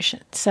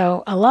contribution.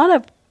 So, a lot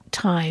of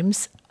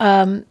times,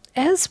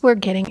 as we're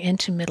getting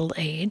into middle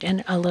age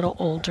and a little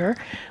older,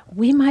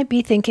 we might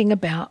be thinking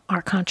about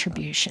our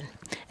contribution,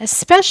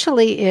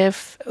 especially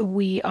if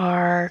we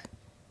are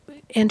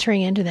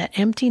entering into that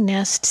empty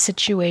nest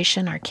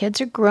situation. Our kids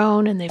are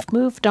grown and they've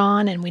moved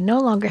on and we no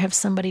longer have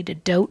somebody to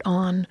dote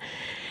on,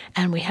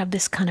 and we have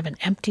this kind of an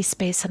empty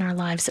space in our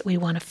lives that we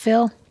want to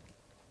fill.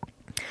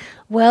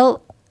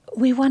 Well,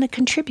 we want to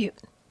contribute,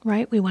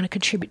 right? We want to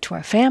contribute to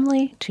our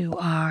family, to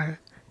our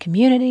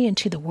community, and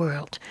to the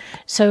world.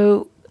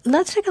 So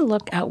let's take a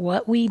look at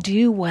what we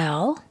do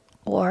well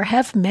or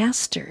have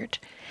mastered.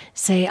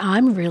 Say,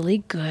 I'm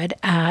really good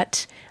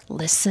at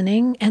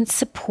listening and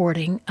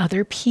supporting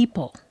other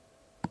people.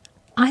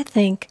 I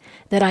think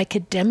that I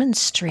could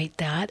demonstrate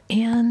that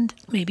and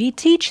maybe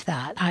teach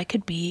that. I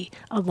could be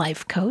a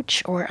life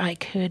coach, or I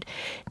could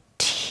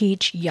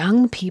teach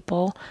young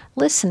people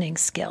listening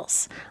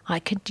skills. I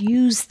could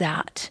use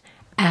that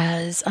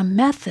as a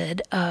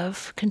method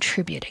of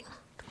contributing.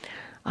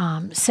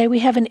 Say we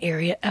have an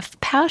area of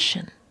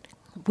passion.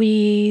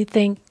 We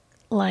think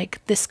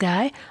like this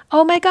guy,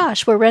 oh my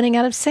gosh, we're running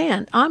out of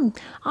sand. I'm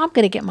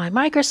going to get my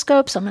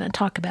microscopes. I'm going to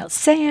talk about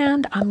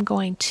sand. I'm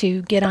going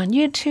to get on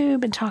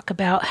YouTube and talk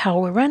about how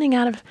we're running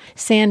out of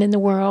sand in the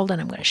world, and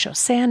I'm going to show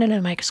sand in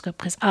a microscope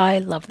because I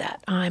love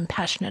that. I'm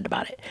passionate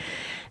about it.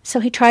 So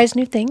he tries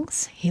new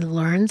things, he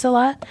learns a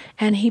lot,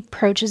 and he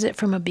approaches it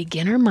from a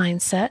beginner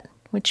mindset,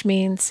 which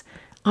means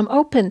I'm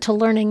open to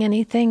learning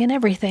anything and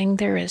everything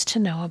there is to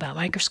know about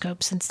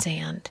microscopes and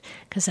sand,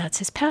 because that's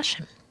his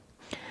passion.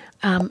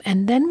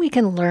 And then we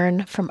can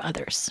learn from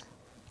others.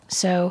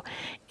 So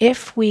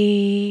if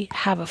we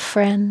have a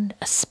friend,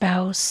 a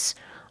spouse,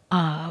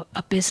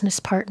 a business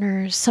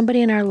partner,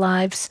 somebody in our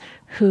lives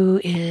who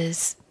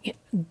is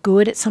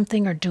good at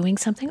something or doing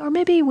something, or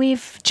maybe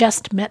we've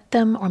just met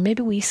them, or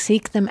maybe we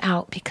seek them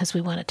out because we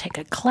want to take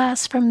a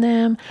class from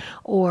them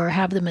or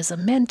have them as a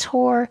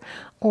mentor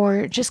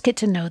or just get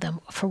to know them.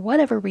 For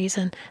whatever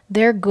reason,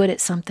 they're good at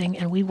something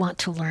and we want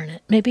to learn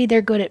it. Maybe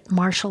they're good at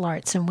martial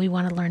arts and we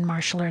want to learn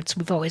martial arts.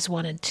 We've always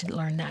wanted to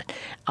learn that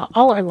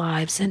all our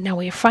lives, and now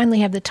we finally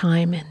have the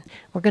time and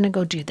we're going to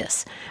go do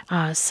this.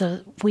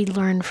 So we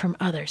learn from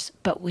others,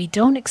 but we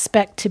don't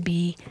expect to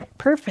be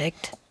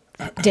perfect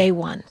day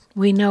one.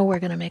 We know we're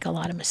going to make a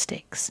lot of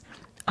mistakes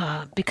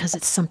because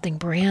it's something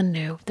brand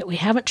new that we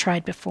haven't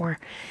tried before.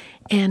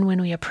 And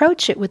when we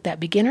approach it with that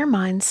beginner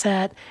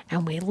mindset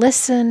and we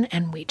listen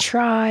and we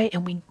try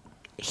and we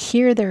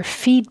hear their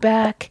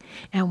feedback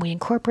and we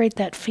incorporate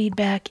that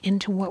feedback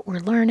into what we're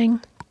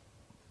learning,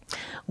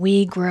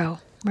 we grow,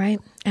 right?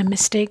 And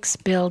mistakes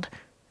build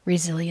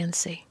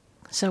resiliency.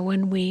 So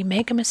when we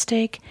make a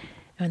mistake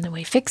and then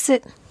we fix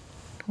it,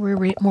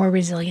 we're more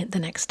resilient the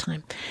next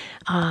time.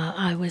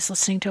 I was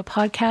listening to a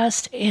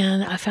podcast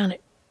and I found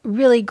it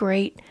really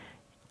great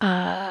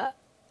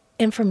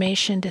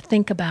information to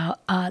think about.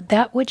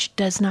 That which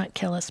does not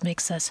kill us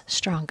makes us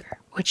stronger,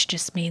 which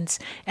just means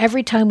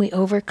every time we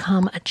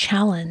overcome a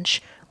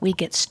challenge, we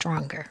get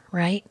stronger,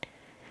 right?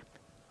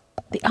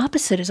 The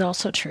opposite is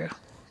also true.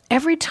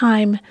 Every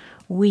time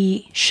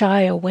we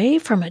shy away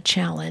from a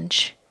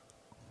challenge,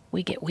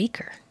 we get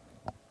weaker.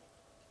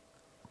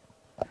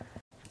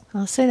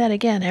 I'll say that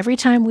again. Every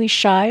time we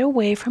shy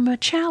away from a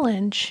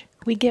challenge,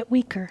 we get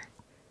weaker.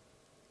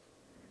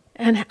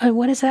 And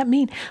what does that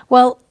mean?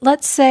 Well,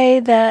 let's say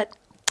that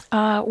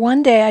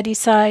one day I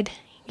decide,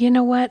 you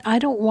know what, I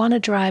don't want to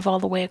drive all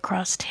the way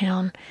across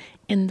town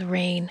in the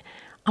rain.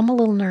 I'm a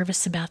little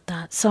nervous about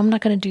that, so I'm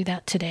not going to do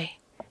that today.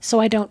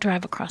 So I don't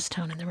drive across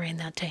town in the rain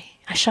that day.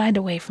 I shied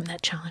away from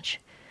that challenge.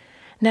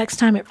 Next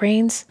time it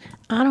rains,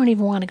 I don't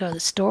even want to go to the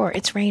store.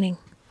 It's raining.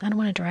 I don't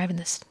want to drive in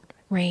this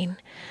rain.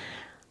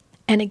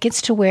 And it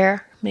gets to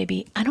where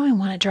maybe I don't even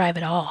want to drive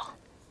at all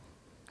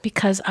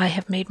because I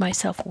have made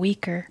myself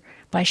weaker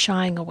by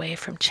shying away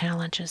from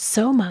challenges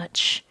so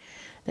much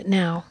that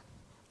now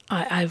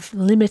I've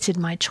limited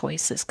my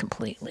choices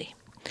completely.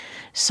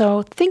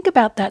 So think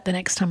about that the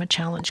next time a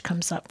challenge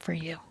comes up for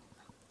you.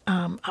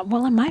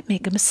 Well, I might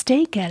make a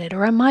mistake at it,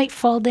 or I might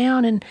fall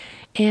down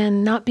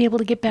and not be able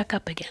to get back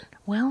up again.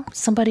 Well,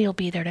 somebody will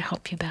be there to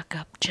help you back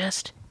up.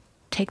 Just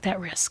take that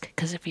risk,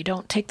 because if you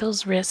don't take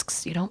those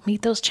risks, you don't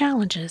meet those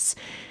challenges,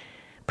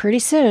 pretty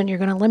soon you're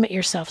going to limit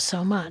yourself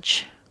so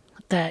much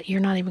that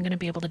you're not even going to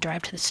be able to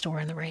drive to the store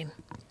in the rain.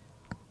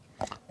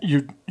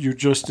 You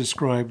just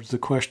described the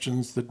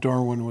questions that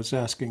Darwin was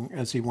asking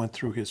as he went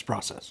through his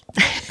process.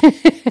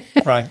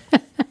 Right.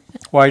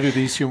 Why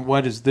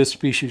does this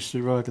species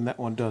survive and that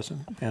one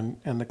doesn't? And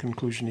the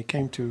conclusion he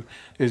came to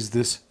is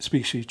this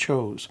species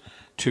chose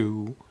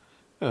to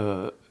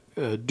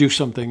do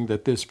something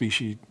that this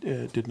species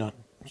did not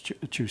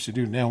choose to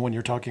do. Now, when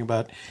you're talking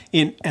about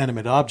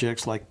inanimate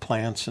objects like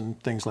plants and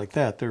things like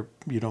that,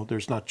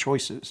 there's not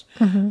choices.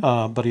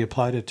 Mm-hmm. But he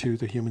applied it to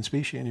the human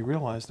species, and he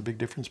realized the big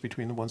difference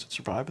between the ones that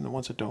survive and the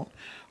ones that don't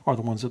are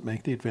the ones that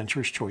make the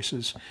adventurous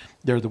choices.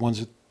 They're the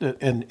ones that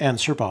and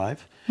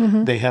survive.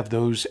 Mm-hmm. They have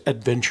those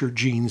adventure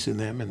genes in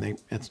them, and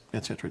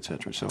et cetera, et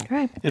cetera. So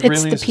right. It's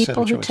really the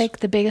people who take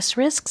the biggest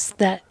risks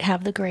that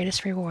have the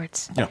greatest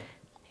rewards. Yeah.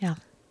 Yeah.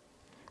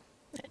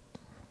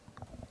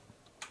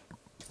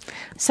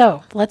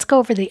 So let's go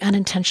over the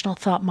unintentional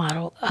thought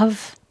model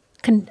of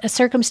a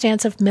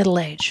circumstance of middle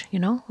age.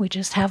 We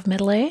just have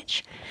middle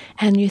age,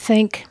 and you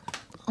think,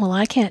 well,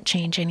 I can't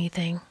change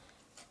anything.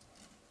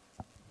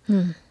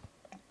 I'm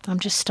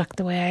just stuck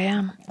the way I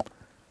am.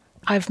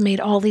 I've made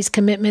all these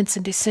commitments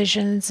and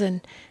decisions,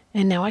 and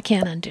now I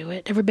can't undo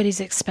it. Everybody's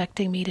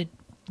expecting me to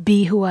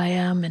be who I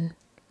am,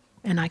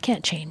 and I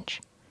can't change.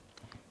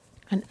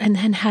 And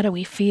then how do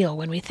we feel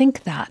when we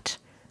think that?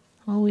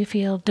 Well, we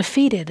feel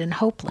defeated and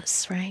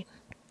hopeless, right?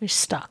 We're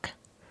stuck.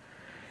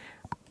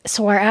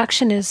 So our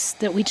action is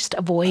that we just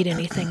avoid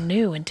anything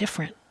new and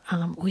different.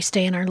 We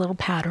stay in our little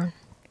pattern,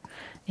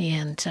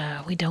 and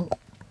we don't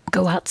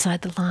go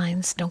outside the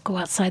lines, don't go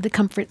outside the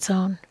comfort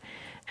zone,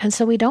 and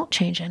so we don't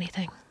change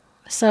anything.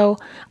 So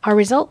our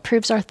result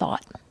proves our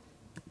thought.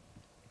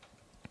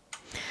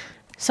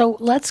 So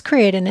let's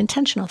create an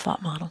intentional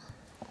thought model.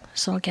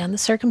 So again, the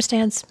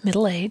circumstance,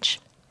 middle age,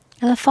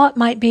 and the thought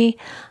might be,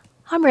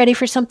 I'm ready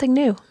for something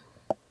new.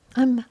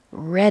 I'm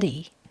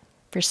ready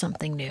for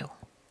something new.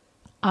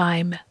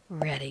 I'm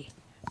ready.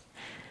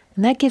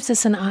 And that gives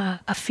us a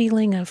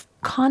feeling of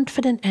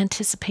confident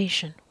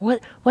anticipation.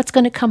 What's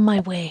going to come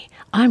my way?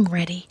 I'm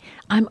ready.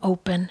 I'm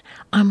open.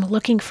 I'm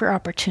looking for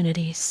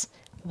opportunities.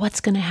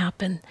 What's going to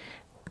happen?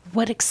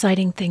 What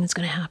exciting thing's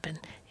going to happen?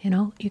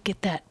 You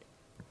get that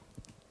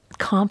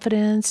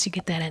confidence, you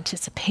get that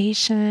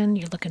anticipation,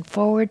 you're looking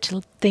forward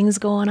to things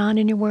going on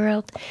in your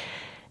world.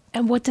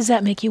 And what does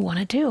that make you want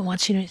to do? It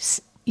wants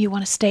you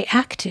want to stay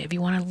active.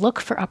 You want to look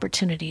for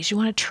opportunities. You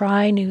want to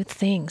try new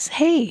things.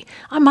 Hey,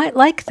 I might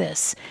like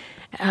this.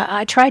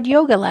 I tried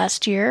yoga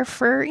last year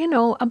for,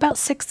 about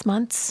 6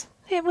 months.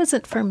 It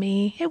wasn't for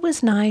me. It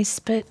was nice,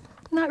 but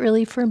not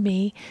really for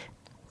me.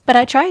 But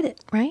I tried it,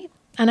 right?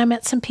 And I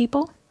met some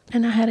people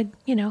and I had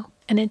an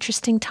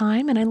interesting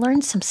time and I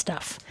learned some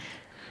stuff.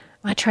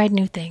 I tried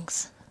new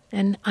things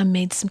and I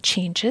made some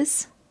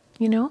changes,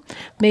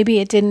 Maybe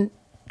it didn't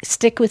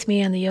stick with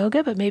me on the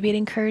yoga, but maybe it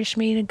encouraged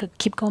me to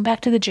keep going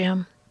back to the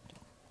gym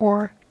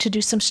or to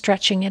do some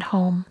stretching at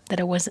home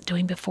that I wasn't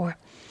doing before.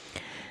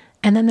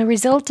 And then the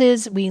result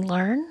is we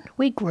learn,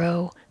 we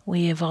grow,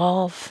 we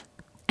evolve,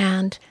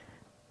 and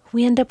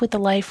we end up with the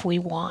life we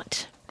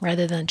want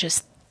rather than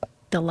just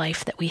the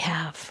life that we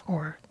have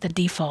or the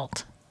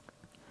default.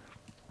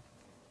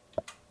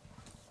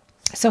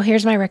 So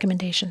here's my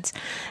recommendations.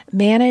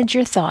 Manage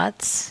your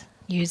thoughts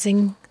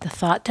using the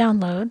thought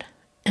download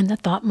and the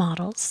thought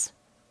models.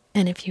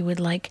 And if you would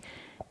like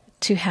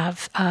to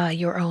have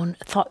your own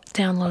thought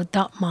download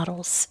thought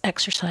models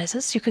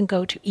exercises, you can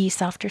go to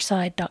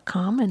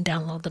esofterside.com and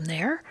download them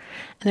there.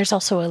 And there's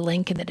also a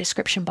link in the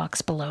description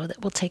box below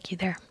that will take you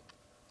there.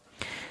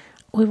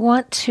 We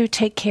want to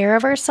take care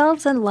of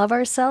ourselves and love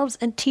ourselves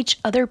and teach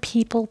other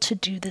people to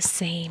do the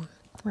same,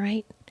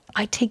 right?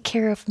 I take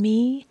care of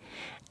me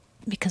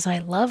because I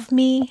love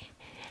me,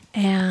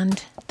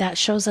 and that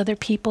shows other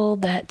people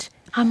that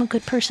I'm a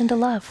good person to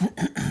love.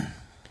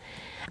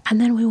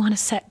 And then we want to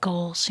set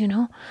goals,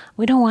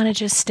 We don't want to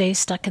just stay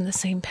stuck in the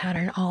same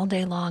pattern all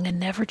day long and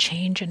never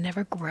change and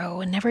never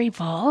grow and never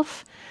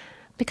evolve,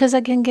 because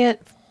that can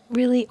get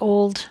really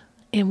old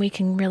and we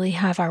can really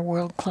have our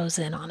world close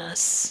in on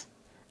us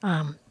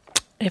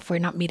if we're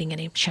not meeting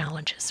any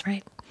challenges,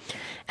 right?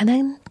 And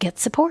then get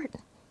support.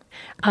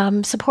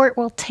 Support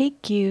will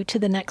take you to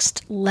the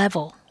next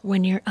level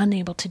when you're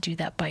unable to do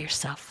that by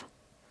yourself.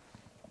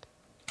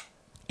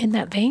 In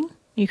that vein,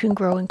 you can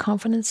grow in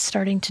confidence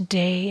starting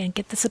today and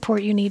get the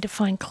support you need to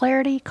find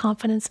clarity,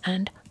 confidence,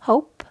 and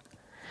hope,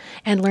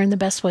 and learn the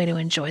best way to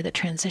enjoy the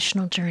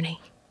transitional journey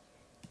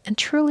and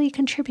truly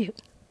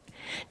contribute.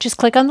 Just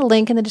click on the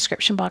link in the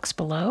description box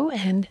below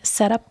and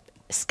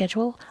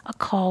schedule a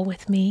call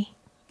with me,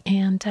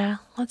 and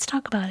let's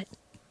talk about it.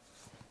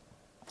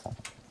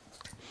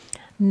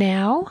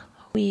 Now,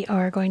 we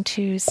are going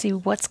to see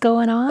what's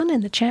going on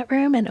in the chat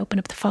room and open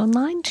up the phone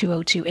line,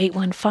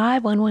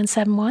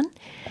 202-815-1171.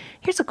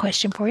 Here's a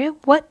question for you.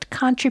 What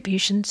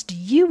contributions do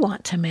you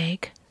want to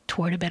make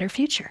toward a better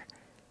future?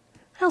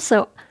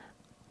 Also,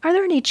 are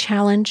there any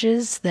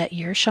challenges that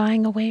you're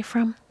shying away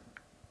from?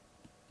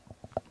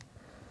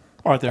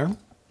 Are there?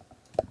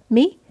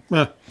 Me?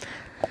 Yeah.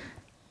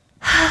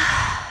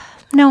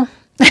 No.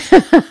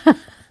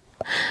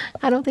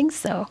 I don't think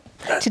so.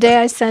 Today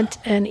I sent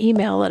an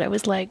email that I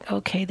was like,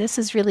 okay, this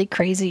is really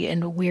crazy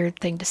and a weird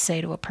thing to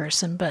say to a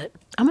person, but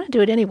I'm going to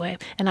do it anyway.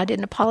 And I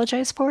didn't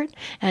apologize for it.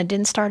 And I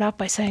didn't start off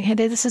by saying, hey,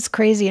 this is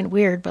crazy and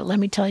weird, but let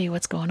me tell you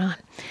what's going on.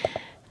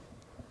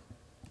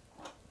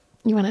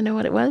 You want to know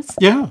what it was?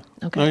 Yeah.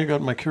 Okay. Now you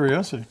got my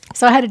curiosity.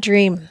 So I had a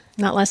dream,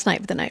 not last night,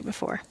 but the night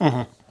before,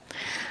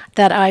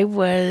 that I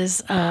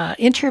was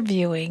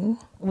interviewing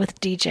with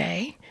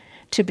DJ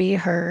to be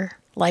her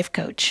life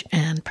coach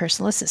and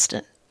personal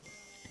assistant.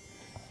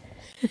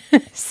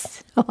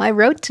 So I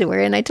wrote to her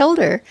and I told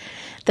her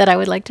that I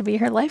would like to be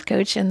her life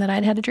coach and that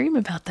I'd had a dream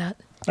about that.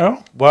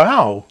 Oh,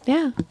 wow.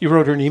 Yeah. You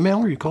wrote her an email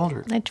or you called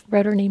her? I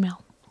wrote her an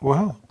email.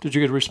 Wow. Did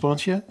you get a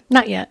response yet?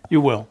 Not yet.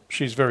 You will.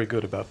 She's very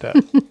good about that.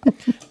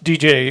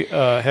 DJ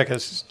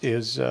Heckus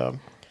is a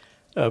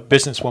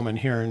businesswoman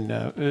here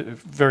in,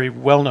 very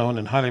well-known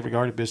and highly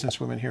regarded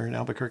businesswoman here in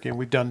Albuquerque. And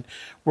we've done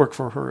work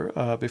for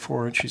her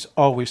before, and she's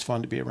always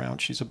fun to be around.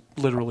 She's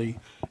literally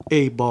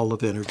a ball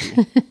of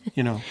energy,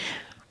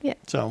 Yeah.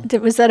 So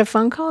was that a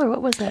phone call or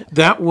what was that?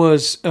 that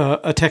was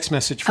a text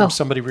message from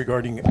somebody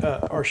regarding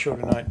our show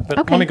tonight. But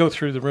Okay. let me go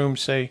through the room,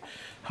 say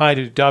hi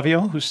to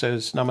Davio, who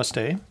says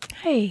namaste.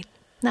 Hey,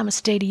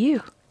 namaste to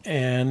you.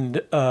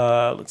 And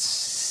let's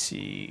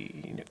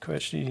see,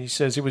 question. He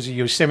says it was a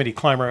Yosemite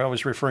climber. I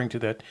was referring to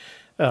that.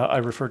 I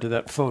referred to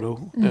that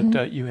photo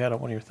that you had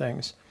on one of your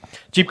things.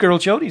 Jeep Girl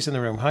Jody's in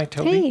the room. Hi,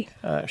 Toby.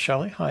 Hey.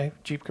 Shelley. Hi,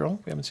 Jeep Girl.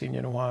 We haven't seen you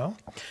in a while.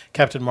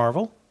 Captain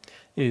Marvel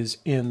is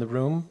in the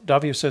room.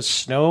 Davio says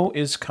snow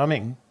is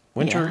coming.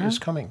 Winter Yeah. is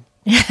coming.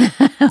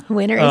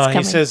 Winter is coming.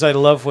 He says, I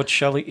love what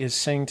Shelley is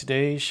saying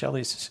today.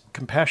 Shelley's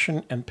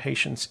compassion and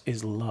patience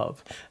is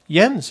love.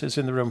 Jens is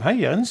in the room. Hi,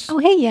 Jens. Oh,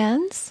 hey,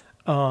 Jens.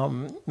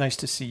 Nice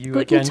to see you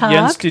Guten again. Tag.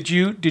 Jens, did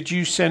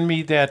you send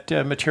me that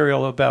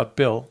material about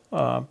Bill?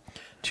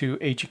 to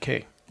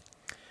AGK.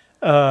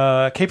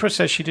 Kpro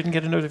says she didn't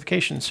get a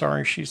notification.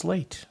 Sorry, she's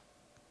late.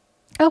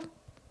 Oh.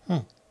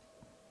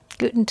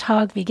 Guten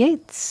Tag, wie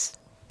geht's?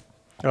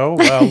 Oh,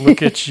 wow,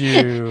 look at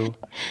you.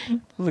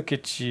 Look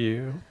at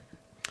you.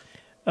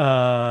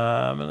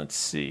 Let's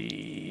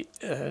see.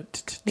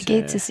 Wie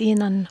geht's es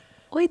Ihnen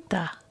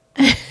heute?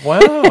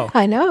 Wow.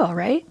 I know,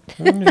 right?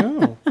 Who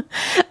knew?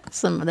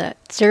 Some of that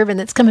Serbian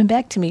that's coming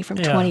back to me from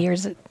Yeah. 20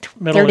 years, 30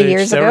 Middle-aged,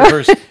 years that ago.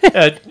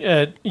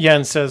 refers,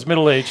 Yen says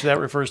middle-aged. That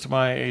refers to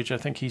my age. I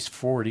think he's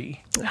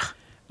 40.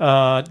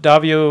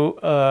 Davio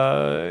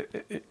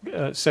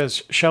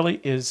says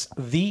Shelley is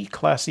the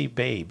classy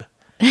babe.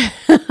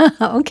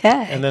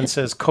 Okay. And then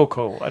says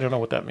Coco. I don't know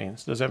what that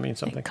means. Does that mean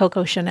something?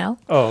 Coco Chanel.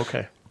 Oh,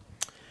 okay.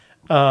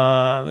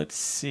 Let's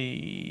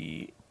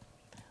see.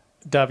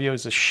 Davio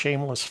is a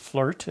shameless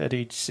flirt at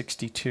age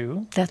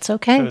 62. That's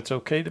okay. So it's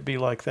okay to be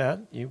like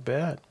that. You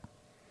bet.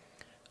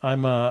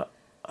 I'm not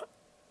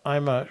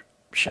a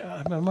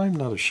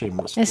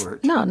shameless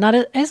flirt. No, not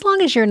as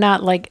long as you're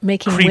not like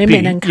making Creepy.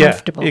 women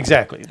uncomfortable. Yeah,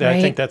 exactly. I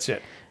right? think that's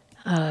it.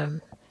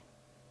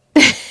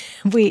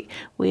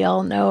 We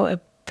all know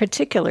a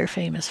particular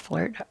famous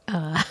flirt.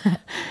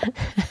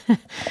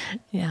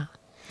 Yeah.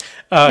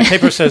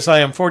 Kpro says, I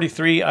am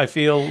 43. I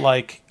feel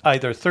like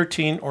either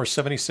 13 or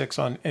 76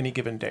 on any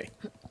given day.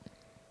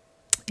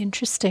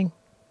 Interesting.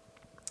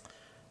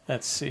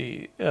 Let's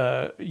see.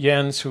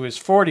 Jens, who is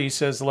 40,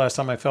 says the last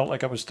time I felt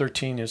like I was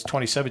 13 is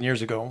 27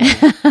 years ago.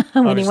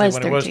 When he was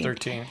when 13. I was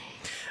 13.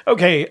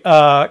 Okay.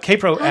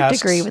 Kpro I'd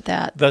asks, agree with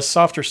that. the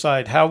softer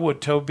side, how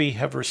would Toby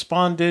have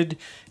responded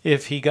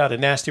if he got a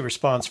nasty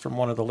response from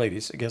one of the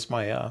ladies? I guess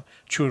my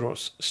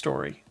churros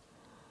story.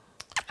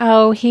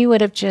 Oh, he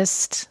would have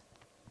just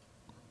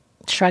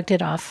shrugged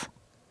it off.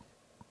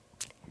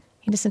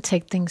 He doesn't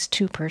take things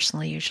too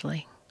personally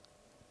usually.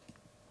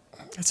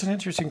 That's an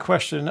interesting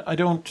question. I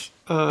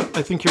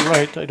think you're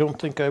right. I don't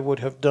think I would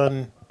have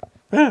done.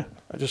 I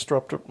just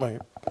dropped my.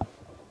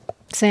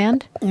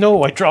 Sand?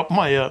 No, I dropped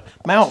my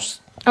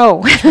mouse.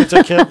 Oh. Means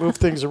I can't move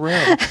things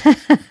around.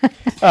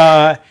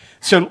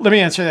 So let me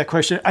answer that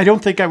question. I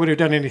don't think I would have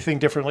done anything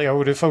differently. I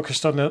would have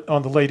focused on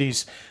the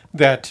ladies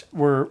that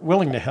were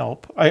willing to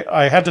help.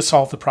 I had to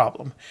solve the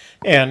problem,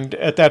 and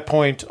at that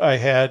point, I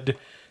had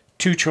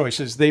two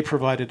choices. They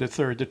provided a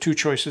third. The two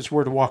choices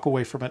were to walk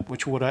away from it,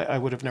 which I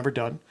would have never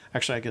done.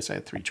 Actually, I guess I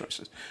had three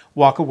choices: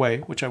 walk away,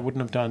 which I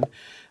wouldn't have done,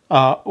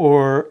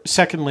 or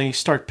secondly,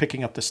 start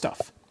picking up the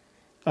stuff.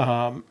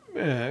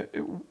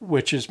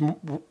 Which is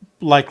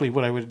likely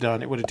what I would have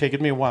done. It would have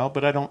taken me a while,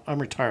 but I'm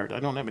retired. I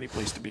don't have any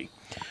place to be.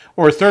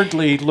 Or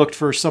thirdly, looked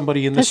for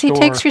somebody in the Because store. he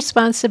takes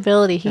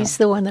responsibility. He's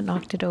the one that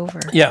knocked it over.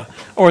 Yeah.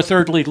 Or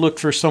thirdly, looked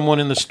for someone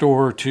in the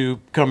store to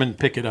come and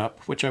pick it up,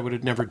 which I would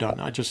have never done.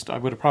 I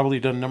would have probably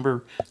done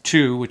number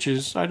two, which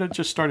is I'd have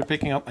just started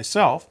picking up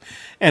myself.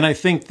 And I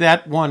think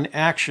that one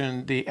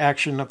action, the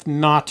action of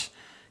not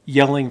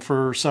yelling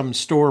for some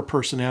store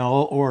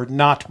personnel or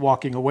not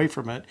walking away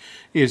from it,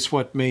 is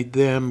what made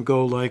them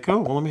go like, oh,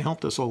 well, let me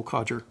help this old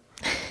codger.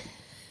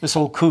 This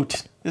old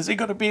coot. Is he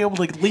going to be able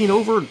to lean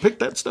over and pick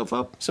that stuff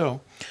up?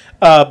 So,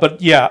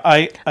 but yeah,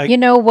 I You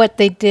know what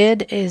they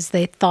did is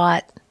they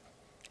thought,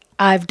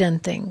 I've done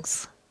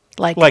things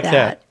like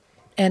that.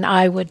 And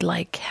I would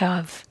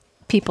have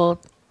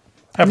people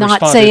have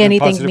not responded say in a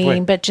anything positive mean, way.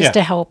 but just Yeah.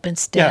 to help Yeah,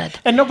 instead.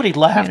 and nobody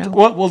laughed. You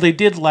know. Well, they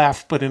did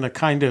laugh, but in a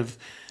kind of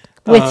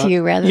With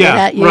you rather than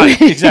at you.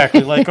 right,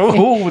 exactly. Like,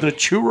 oh, the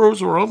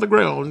churros are on the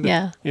ground.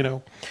 Yeah. You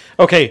know.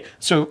 Okay,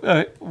 so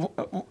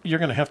you're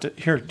going to have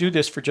to do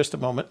this for just a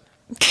moment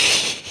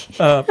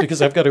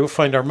because I've got to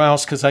find our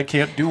mouse because I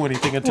can't do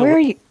anything until. Where are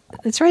you?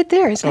 It's right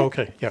there, isn't Oh, it?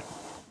 okay. Yeah.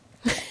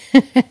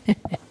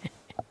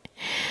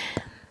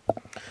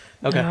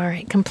 Okay. All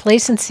right.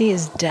 Complacency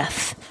is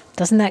death.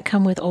 Doesn't that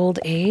come with old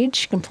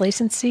age?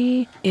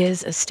 Complacency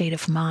is a state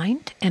of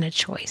mind and a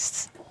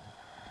choice.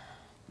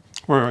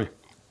 Where are we?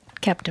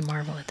 Captain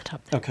Marvel at the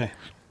top there. Okay.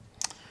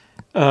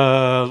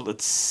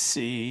 Let's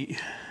see.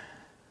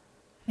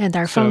 And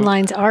our phone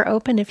lines are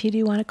open if you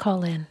do want to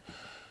call in.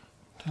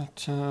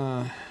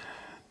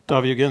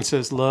 Davi again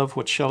says, love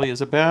what Shelley is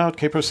about.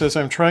 Kpro says,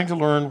 I'm trying to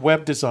learn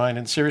web design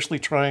and seriously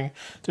trying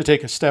to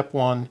take a step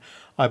one.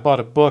 I bought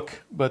a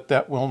book, but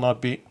that will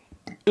not be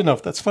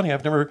enough. That's funny.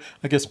 I've never,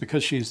 I guess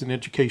because she's in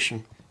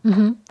education.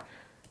 Mm-hmm.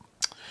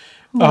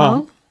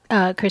 Well,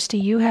 Christy,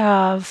 you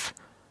have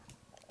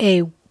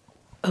a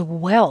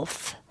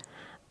wealth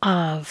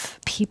of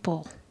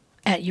people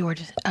at your,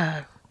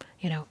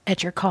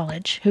 at your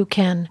college who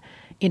can,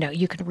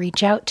 you can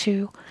reach out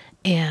to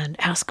and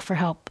ask for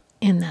help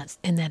in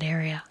that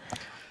area.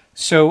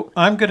 So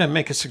I'm going to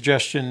make a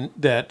suggestion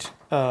that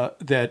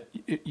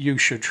you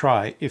should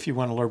try if you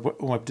want to learn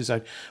web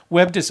design.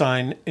 Web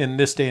design in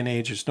this day and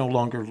age is no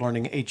longer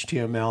learning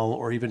HTML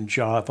or even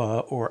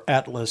Java or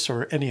Atlas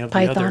or any of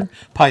the other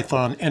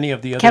Python, any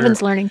of the other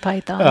Kevin's learning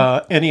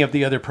Python. any of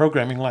the other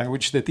programming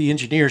language that the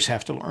engineers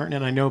have to learn.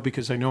 And I know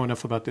because I know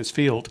enough about this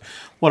field.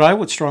 What I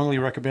would strongly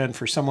recommend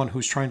for someone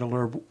who's trying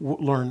to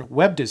learn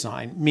web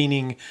design,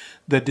 meaning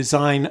the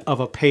design of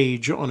a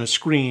page on a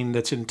screen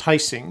that's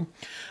enticing.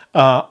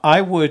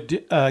 I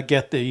would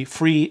get the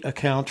free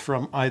account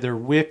from either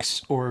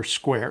Wix or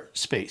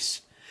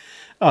Squarespace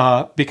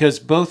because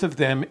both of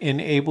them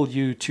enable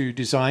you to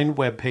design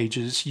web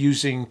pages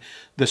using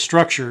the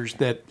structures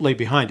that lay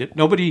behind it.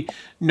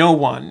 No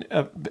one.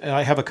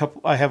 I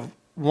have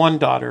one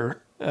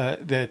daughter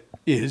that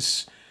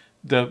is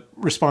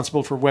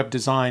responsible for web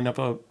design of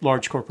a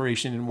large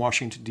corporation in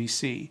Washington,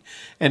 D.C.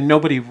 And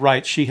nobody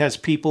writes. She has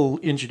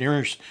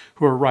engineers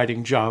who are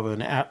writing Java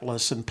and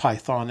Atlas and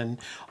Python and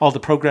all the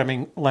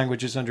programming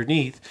languages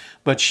underneath.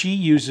 But she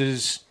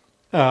uses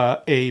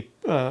a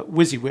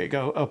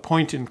WYSIWYG, a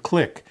point and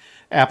click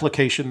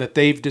application that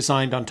they've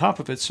designed on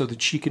top of it so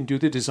that she can do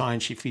the design.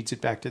 She feeds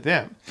it back to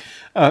them.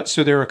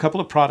 So there are a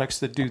couple of products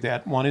that do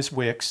that. One is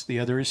Wix, the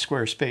other is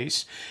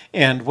Squarespace.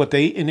 And what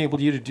they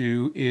enable you to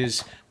do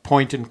is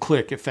point and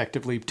click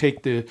effectively.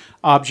 Take the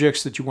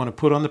objects that you want to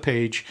put on the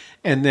page,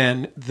 and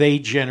then they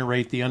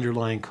generate the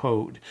underlying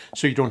code.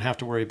 So you don't have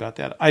to worry about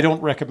that. I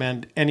don't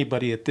recommend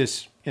anybody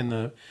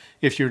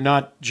if you're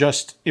not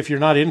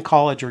in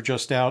college or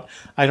just out,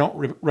 I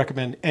don't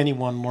recommend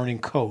anyone learning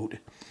code.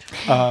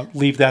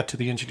 Leave that to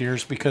the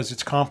engineers because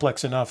it's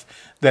complex enough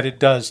that it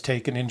does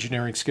take an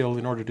engineering skill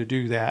in order to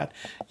do that.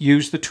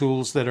 Use the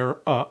tools that are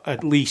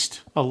at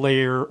least a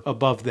layer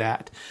above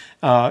that.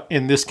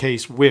 In this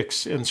case,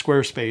 Wix and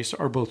Squarespace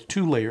are both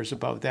 2 layers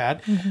above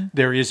that. Mm-hmm.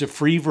 There is a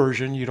free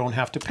version. You don't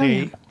have to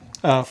pay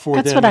for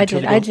that. That's what I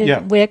did. I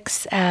did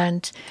Wix,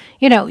 and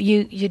you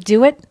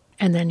do it,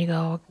 and then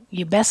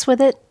you mess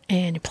with it,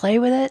 and you play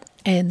with it,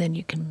 and then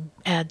you can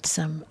add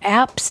some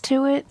apps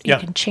to it. You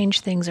can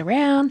change things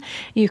around.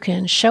 You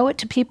can show it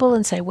to people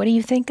and say, "What do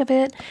you think of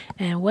it?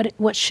 And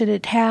what should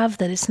it have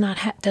that it's not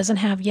doesn't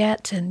have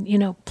yet?" And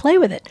play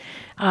with it.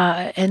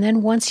 And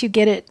then once you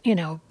get it,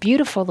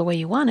 beautiful the way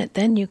you want it,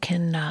 then you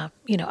can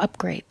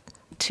upgrade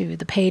to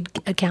the paid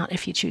account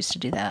if you choose to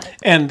do that.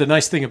 And the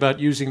nice thing about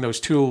using those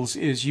tools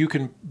is you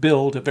can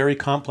build a very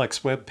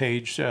complex web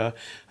page.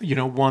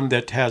 One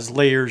that has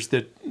layers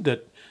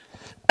that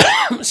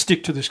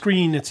stick to the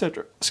screen,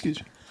 etc. Excuse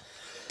me.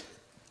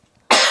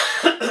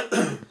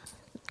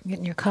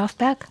 Getting your cough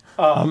back?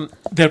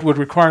 That would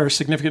require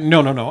significant.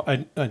 No.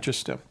 I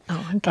just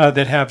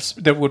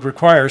that would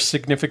require a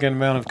significant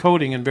amount of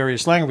coding in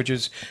various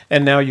languages,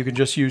 and now you can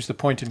just use the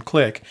point and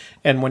click.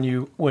 And when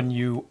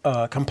you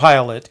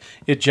compile it,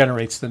 it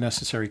generates the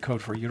necessary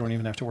code for you. You don't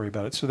even have to worry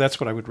about it. So that's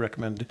what I would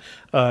recommend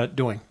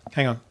doing.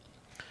 Hang on,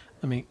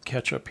 let me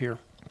catch up here.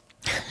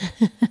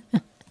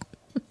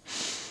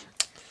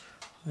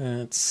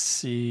 Let's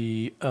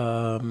see.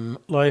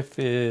 Life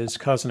is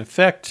cause and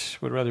effect.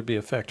 Would rather be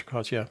effect or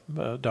cause. Yeah,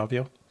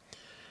 Davio.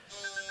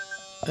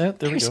 There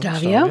There's we go.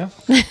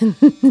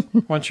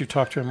 Davio. Why don't you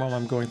talk to him while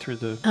I'm going through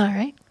the... All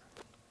right.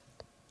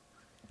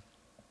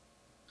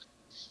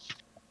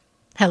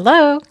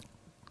 Hello.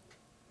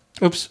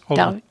 Oops. Hold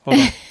on.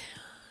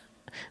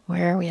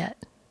 Where are we at?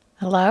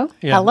 Hello?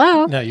 Yeah,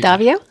 Hello?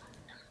 Davio?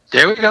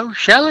 There we go.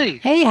 Shelley.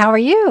 Hey, how are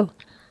you?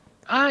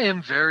 I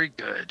am very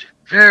good.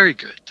 Very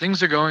good.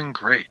 Things are going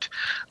great.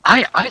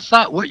 I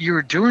thought what you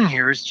were doing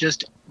here is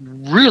just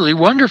really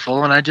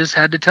wonderful, and I just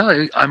had to tell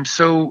you, I'm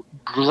so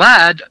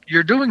glad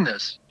you're doing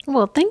this.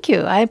 Well, thank you.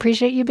 I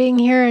appreciate you being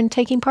here and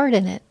taking part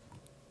in it.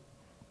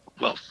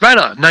 Well, right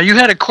on. Now, you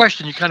had a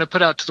question you kind of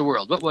put out to the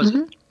world. What was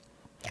it?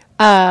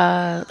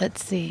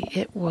 Let's see.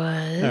 It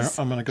was... There,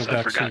 I'm going to go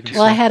back.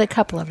 Well, I had a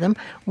couple of them.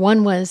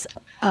 One was,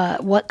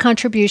 what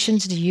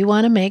contributions do you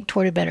want to make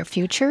toward a better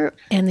future?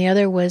 And the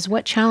other was,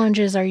 what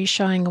challenges are you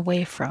shying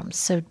away from?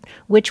 So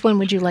which one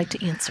would you like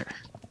to answer?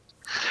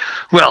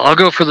 Well, I'll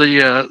go for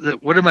the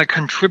what am I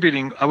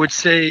contributing? I would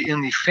say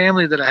in the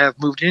family that I have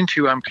moved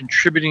into, I'm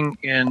contributing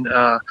in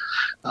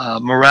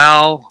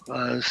morale,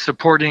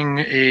 supporting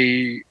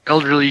a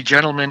elderly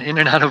gentleman in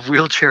and out of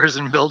wheelchairs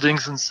and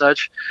buildings and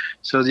such,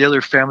 so the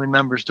other family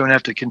members don't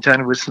have to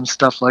contend with some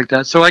stuff like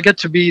that. So I get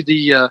to be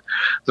the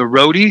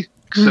roadie.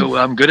 So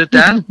I'm good at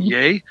that.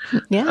 Yay.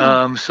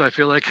 Yeah. So I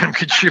feel like I'm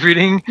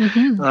contributing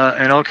in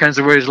all kinds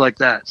of ways like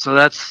that. So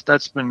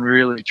that's been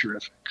really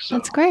terrific. So,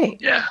 that's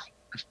great. Yeah.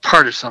 It's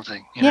part of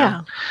something. You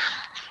know?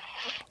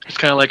 It's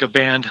kind of like a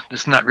band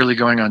that's not really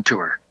going on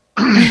tour.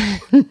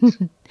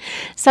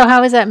 So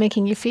how is that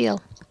making you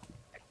feel?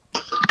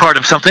 Part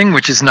of something,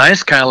 which is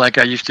nice. Kind of like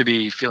I used to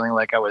be feeling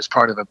like I was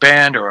part of a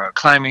band or a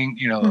climbing,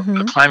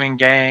 a climbing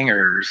gang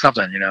or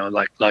something,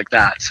 like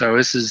that. So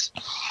this is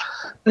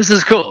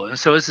cool. And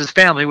so this is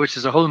family, which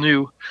is a whole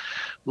new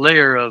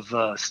layer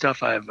of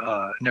stuff I've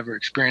never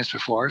experienced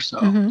before. So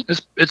Mm-hmm.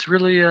 it's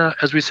really,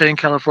 as we say in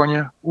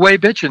California, way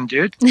bitchin',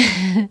 dude.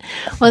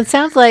 Well, it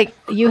sounds like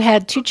you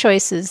had two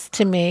choices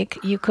to make.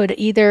 You could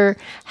either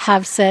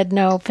have said,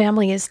 no,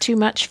 family is too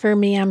much for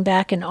me, I'm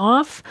backing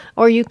off,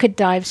 or you could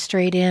dive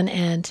straight in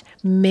and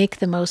make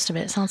the most of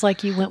it. It sounds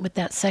like you went with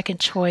that second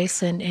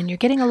choice, and you're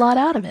getting a lot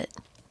out of it.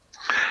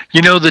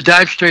 You know, the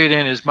dive straight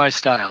in is my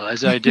style,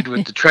 as I did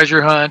with the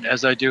treasure hunt,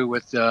 as I do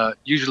with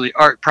usually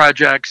art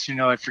projects. You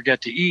know, I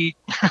forget to eat.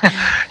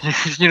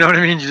 You know what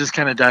I mean? You just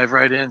kind of dive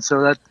right in.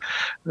 So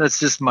that's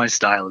just my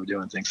style of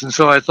doing things. And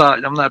so I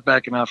thought, I'm not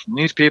backing off from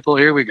these people.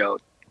 Here we go.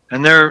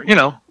 And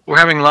we're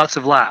having lots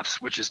of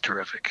laughs, which is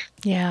terrific.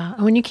 Yeah.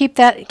 And when you keep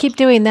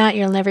doing that,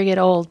 you'll never get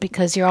old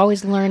because you're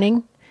always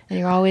learning and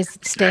you're always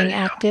staying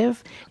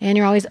active and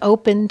you're always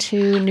open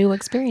to new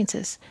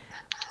experiences.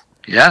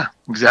 Yeah,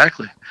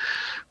 exactly.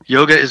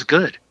 Yoga is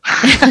good.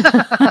 Well,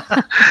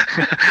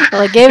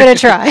 I gave it a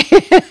try.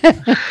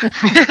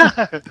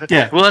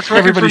 Yeah. Well, that's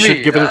working everybody for me.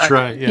 should give it a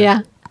try. Yeah.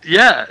 Yeah.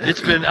 Yeah,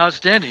 it's been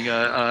outstanding.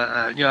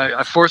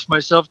 I forced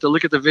myself to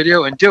look at the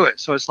video and do it.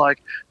 So it's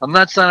like, I'm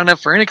not signing up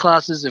for any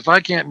classes. If I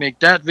can't make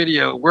that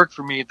video work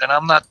for me, then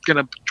I'm not going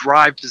to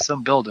drive to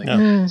some building.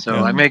 Yeah. So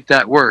I make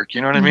that work.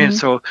 You know what I mean?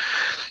 So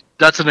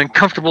that's an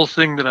uncomfortable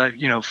thing that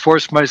I,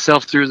 force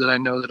myself through, that I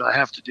know that I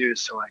have to do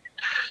so I can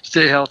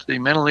stay healthy,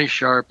 mentally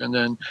sharp. And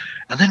then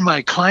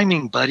my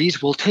climbing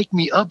buddies will take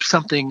me up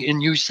something in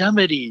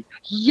Yosemite.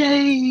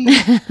 Yay.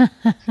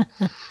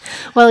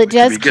 Well, it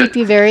does keep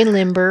you very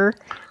limber,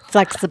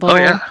 flexible. Oh,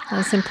 yeah.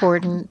 That's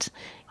important.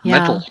 Yeah.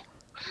 Mental.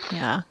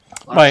 Yeah.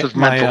 Lots of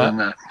mental in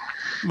that.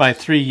 My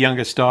three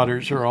youngest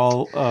daughters are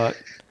all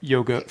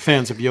yoga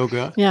fans of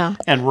yoga. Yeah.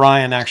 And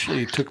Ryan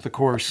actually took the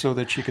course so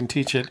that she can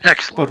teach it.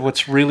 Excellent. But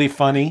what's really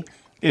funny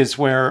is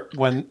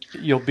when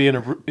you'll be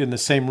in the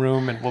same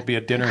room and we'll be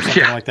at dinner or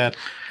something like that,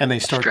 and they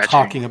start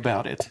talking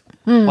about it.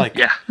 Like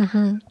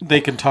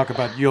they can talk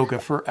about yoga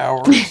for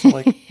hours.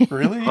 Like,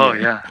 really? Oh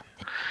yeah.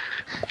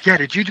 Yeah,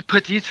 did you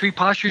put these three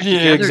postures Yeah,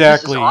 together?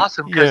 exactly. This is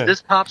awesome because Yeah.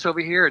 this pops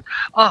over here, and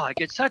I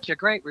get such a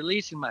great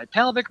release in my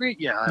pelvic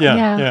region.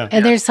 Yeah.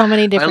 And there's so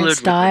many different lived with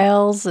them.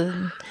 styles,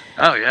 and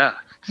Oh yeah.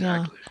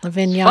 yeah, Exactly. the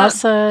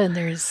vinyasa, and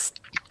there's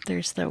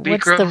the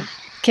Bikram.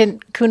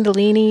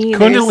 Kundalini.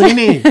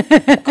 Kundalini.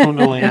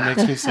 Kundalini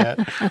makes me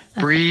sad.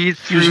 Breathe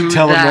through You should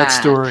tell them that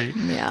story.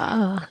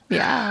 Yeah.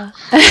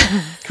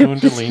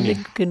 Kundalini.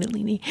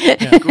 Kundalini.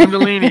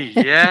 Kundalini.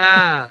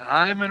 Yeah.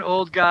 I'm an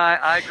old guy.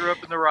 I grew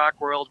up in the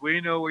rock world.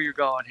 We know where you're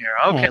going here.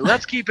 Okay,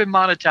 let's keep it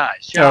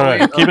monetized, shall All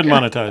right, we? keep it Okay.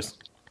 monetized.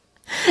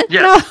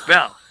 Yes.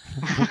 Well.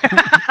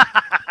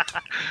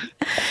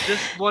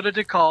 Just wanted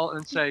to call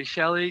and say,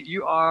 Shelly,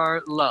 you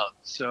are loved.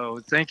 So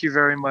thank you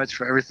very much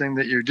for everything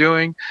that you're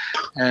doing,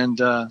 and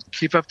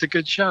keep up the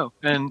good show.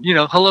 And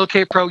hello,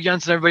 K Pro,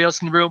 Jens, and everybody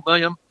else in the room.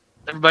 William,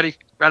 everybody,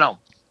 right on.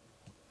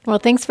 Well,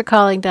 thanks for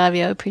calling,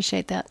 Davio. I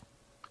appreciate that.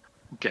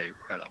 Okay,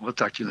 right on. We'll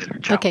talk to you later.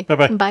 Ciao. Okay.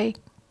 Bye-bye. Bye.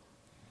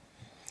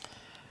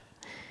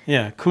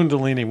 Yeah,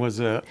 Kundalini was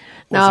a.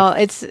 No,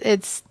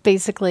 it's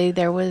basically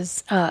there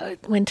was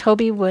when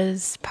Toby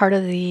was part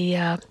of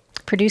the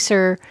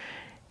producer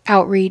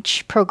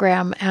outreach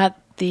program at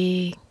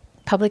the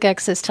public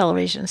access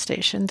television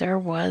station, there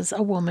was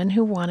a woman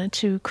who wanted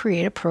to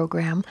create a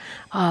program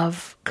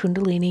of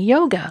Kundalini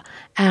yoga,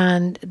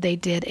 and they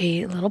did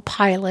a little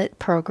pilot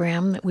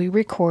program that we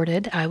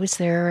recorded. I was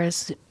there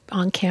as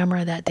on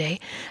camera that day,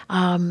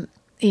 and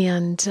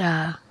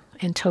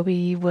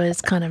Toby was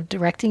kind of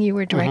directing. You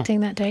were directing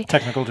that day.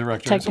 Technical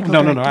director. Technical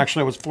No. director.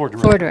 Actually, I was floor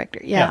director. Floor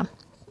director, yeah.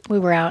 We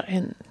were out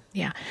and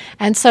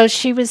so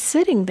she was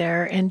sitting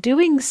there and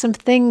doing some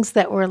things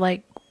that were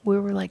like, we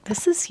were like,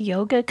 this is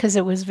yoga, because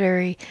it was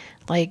very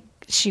like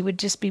she would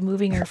just be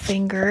moving her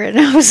finger, and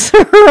I was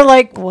we're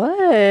like,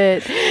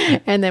 what?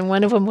 And then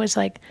one of them was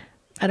like,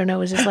 I don't know, it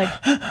was just like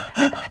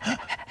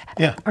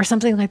Yeah. or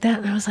something like that,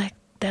 and I was like,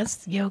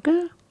 that's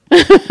yoga.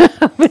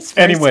 I was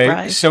very Anyway,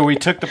 surprised. so we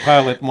took the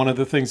pilot. One of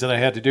the things that I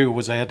had to do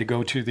was I had to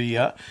go to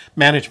the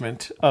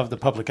management of the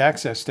public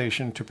access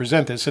station to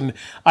present this, and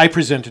I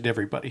presented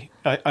everybody.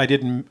 I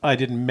didn't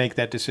make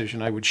that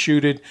decision. I would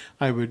shoot it.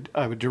 I would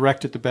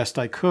direct it the best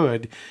I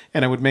could,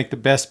 and I would make the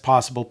best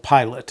possible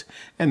pilot,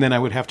 and then I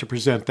would have to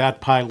present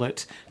that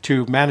pilot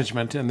to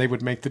management, and they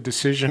would make the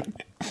decision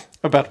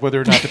about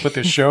whether or not to put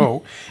this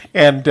show.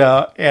 And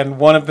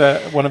one of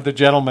the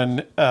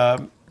gentlemen,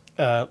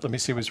 let me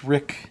see, it was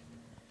Rick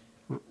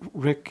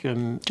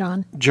and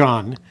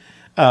John,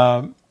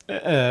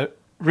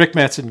 Rick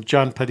Metz and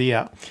John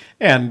Padilla.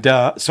 And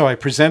so I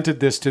presented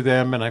this to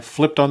them, and I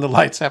flipped on the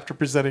lights after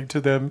presenting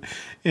to them.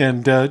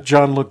 And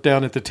John looked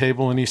down at the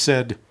table and he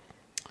said,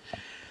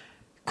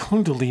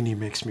 Kundalini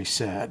makes me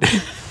sad.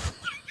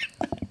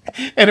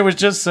 And it was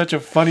just such a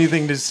funny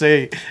thing to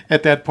say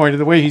at that point.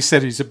 And the way he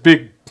said, he's a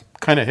big,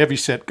 kind of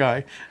heavy-set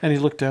guy. And he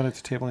looked down at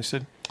the table and he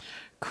said,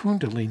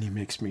 Kundalini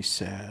makes me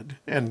sad,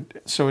 and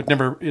so it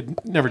never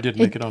did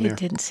make it on It air.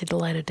 didn't see the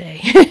light of day.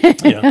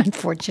 Yeah.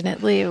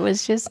 Unfortunately,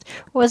 it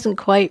wasn't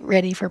quite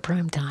ready for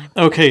prime time.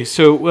 Okay,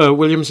 so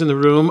William's in the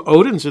room.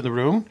 Odin's in the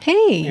room.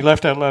 He Hey,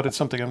 laughed out loud at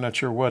something. I'm not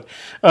sure what.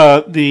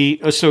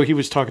 So he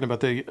was talking about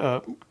the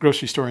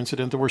grocery store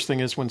incident. The worst thing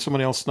is when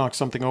someone else knocks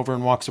something over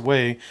and walks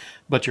away,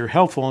 but you're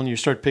helpful and you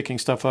start picking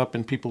stuff up,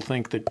 and people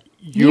think that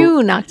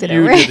You knocked it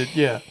you over. did it.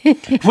 Yeah,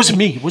 it wasn't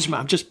me. It wasn't me.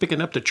 I'm just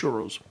picking up the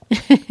churros.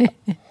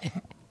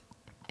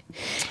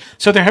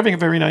 So they're having a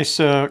very nice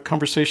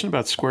conversation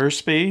about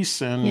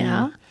Squarespace and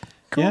yeah,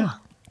 cool. Yeah.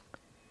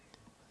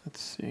 Let's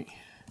see.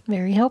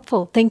 Very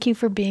helpful. Thank you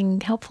for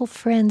being helpful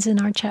friends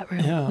in our chat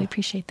room. Yeah. We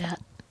appreciate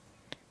that.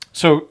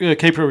 So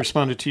KPRO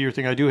responded to your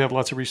thing. I do have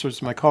lots of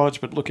resources in my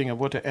college, but looking at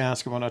what to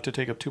ask and what not to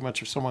take up too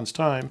much of someone's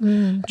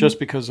time. Just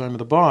because I'm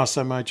the boss,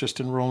 I might just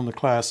enroll in the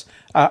class.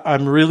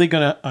 I'm really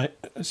going to,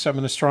 so I'm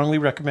going to strongly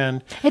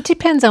recommend, It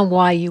depends on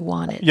why you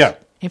want it. Yeah.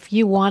 If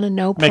you want to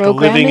know make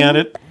programming, a living at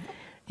it.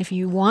 If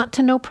you want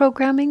to know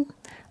programming,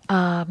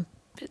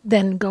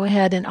 then go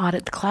ahead and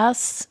audit the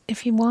class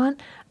if you want.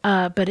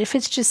 But if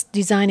it's just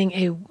designing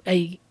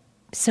a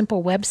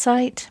simple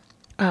website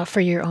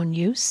for your own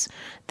use,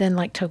 then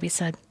like Toby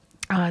said,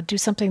 do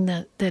something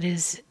that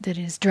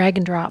is drag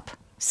and drop,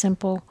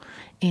 simple,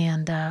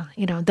 and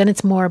then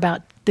it's more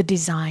about the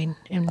design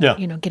and Yeah.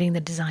 getting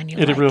the design you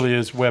It like. really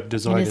is web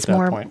design And at it's that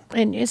more, point.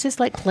 and it's just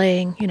like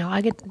playing.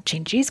 I get to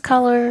change these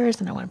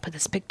colors, and I want to put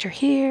this picture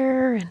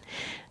here, and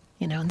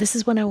this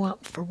is what I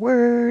want for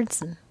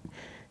words. And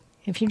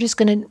if you're just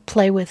going to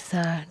play with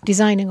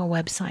designing a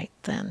website,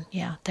 then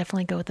yeah,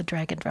 definitely go with the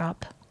drag and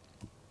drop.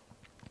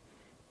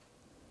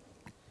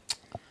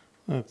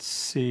 Let's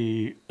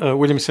see.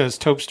 William says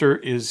Topster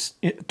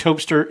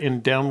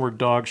in Downward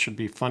Dog should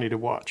be funny to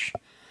watch.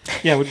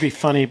 Yeah, it would be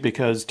funny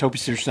because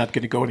Topster's not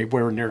going to go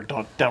anywhere near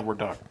Downward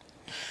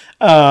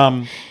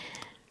Dog.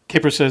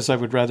 Kipper says I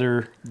would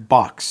rather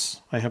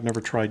box. I have never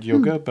tried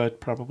yoga,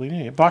 but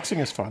probably boxing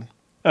is fun.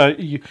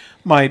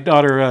 My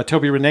daughter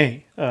Toby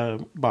Renee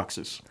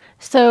boxes.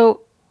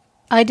 So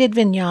I did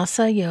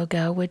vinyasa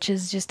yoga, which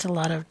is just a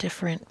lot of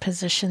different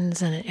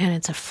positions, and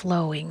it's a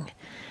flowing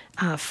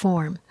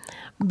form.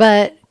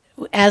 But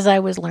as I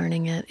was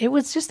learning it, it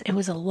was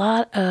a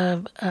lot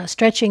of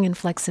stretching and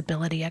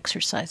flexibility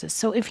exercises.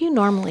 So if you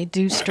normally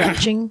do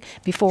stretching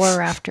before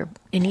or after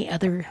any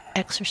other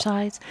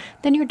exercise,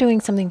 then you're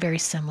doing something very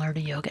similar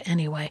to yoga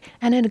anyway.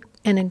 And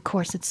of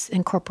course, it's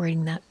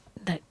incorporating that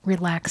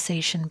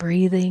relaxation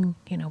breathing,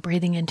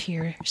 breathing into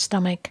your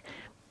stomach,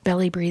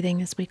 belly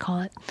breathing as we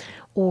call it,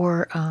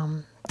 or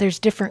there's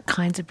different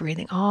kinds of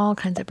breathing, all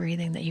kinds of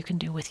breathing that you can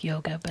do with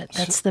yoga, but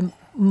that's the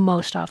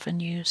most often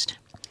used.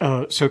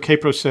 So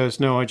Kpro says,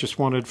 no, I just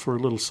wanted for a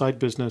little side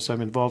business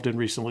I'm involved in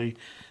recently,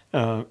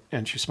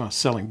 and she's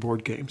selling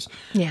board games.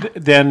 Yeah.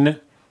 Then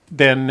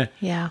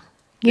Yeah.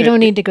 You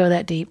don't need to go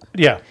that deep.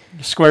 yeah,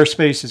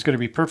 Squarespace is going to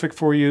be perfect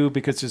for you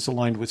because it's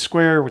aligned with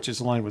Square, which is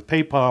aligned with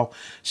PayPal.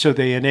 So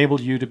they enable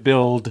you to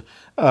build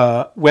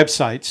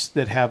websites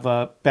that have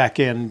the back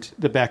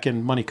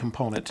end money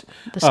component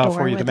The store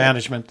for you, the with it.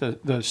 management,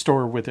 the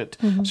store with it.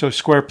 So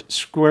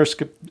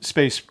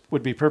Squarespace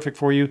would be perfect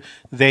for you.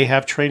 They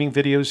have training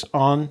videos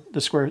on the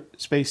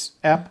Squarespace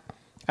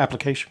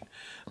application.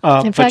 In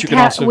but fact, you can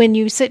also, when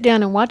you sit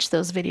down and watch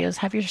those videos,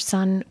 have your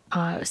son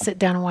sit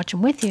down and watch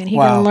them with you, and he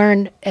Wow. can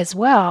learn as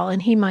well,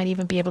 and he might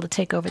even be able to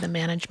take over the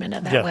management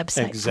of that yeah,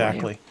 website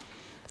exactly. for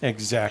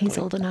Exactly. you. He's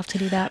old enough to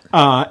do that.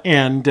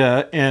 And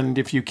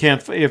if you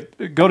can't, if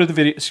you go to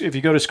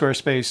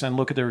Squarespace and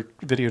look at their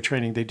video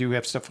training, they do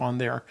have stuff on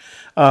there.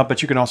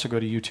 But you can also go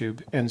to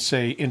YouTube and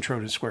say Intro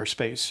to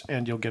Squarespace,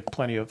 and you'll get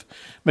plenty of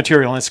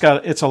material. And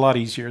it's a lot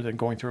easier than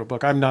going through a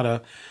book.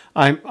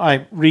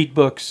 I read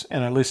books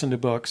and I listen to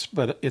books,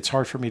 but it's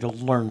hard for me to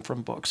learn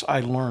from books. I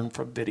learn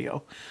from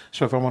video.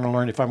 So if I want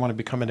to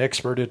become an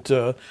expert at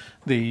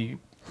the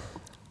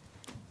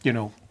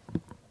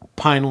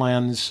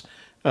Pinelands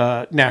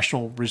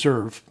National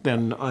Reserve,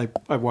 then I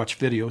watch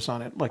videos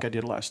on it like I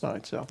did last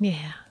night. So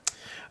Yeah.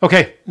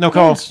 okay, no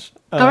calls.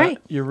 All right.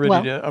 You're ready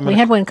well, to. we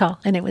had one call,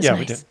 and it was yeah,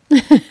 nice. we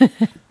did.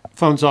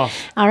 Phone's off.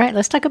 All right,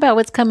 let's talk about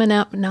what's coming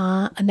up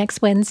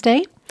next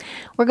Wednesday.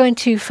 We're going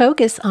to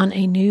focus on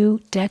a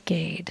new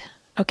decade.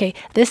 Okay,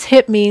 this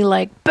hit me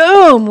like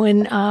boom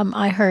when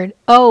I heard,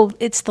 oh,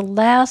 it's the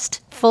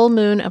last full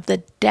moon of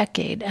the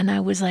decade. And I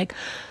was like,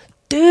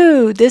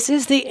 dude, this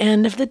is the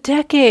end of the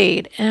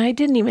decade. And I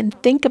didn't even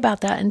think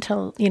about that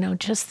until,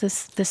 just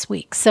this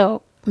week.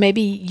 So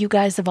maybe you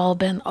guys have all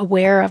been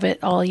aware of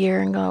it all year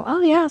and go,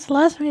 oh, yeah, it's the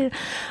last one.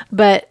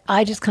 But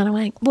I just kind of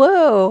went,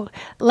 whoa,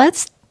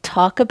 let's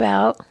talk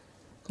about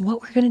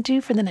what we're going to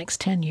do for the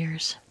next 10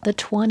 years, the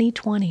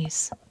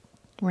 2020s,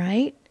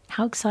 right?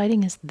 How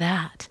exciting is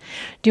that?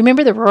 Do you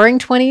remember the Roaring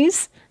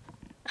 20s?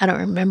 I don't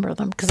remember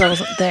them because I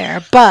wasn't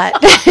there. But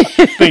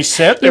They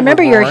said they you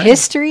remember were your roaring.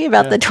 history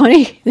about the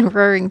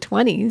roaring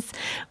 20s.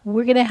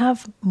 We're going to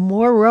have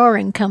more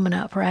roaring coming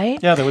up, right?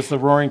 Yeah, there was the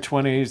roaring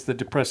 20s, the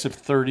depressive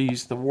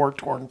 30s, the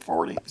war-torn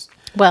 40s.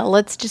 Well,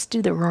 let's just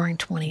do the roaring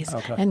 20s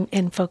Okay.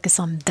 and focus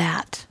on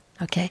that.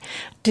 Okay.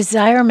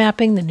 Desire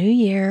mapping the new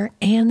year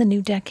and the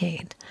new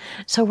decade.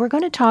 So we're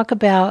going to talk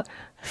about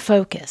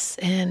focus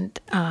and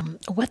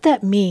what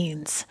that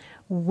means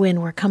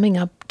when we're coming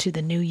up to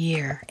the new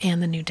year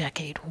and the new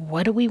decade.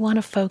 What do we want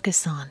to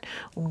focus on?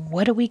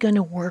 What are we going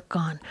to work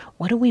on?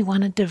 What do we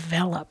want to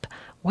develop?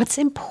 What's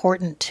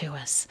important to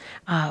us,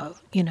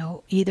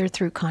 either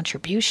through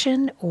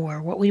contribution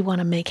or what we want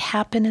to make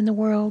happen in the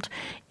world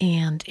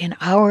and in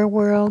our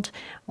world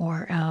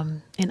or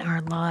in our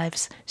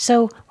lives.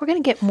 So we're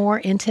going to get more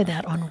into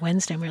that on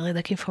Wednesday. I'm really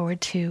looking forward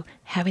to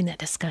having that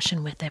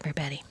discussion with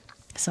everybody.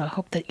 So I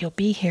hope that you'll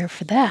be here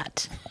for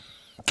that.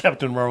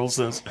 Captain Merle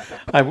says,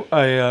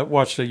 I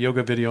watched a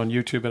yoga video on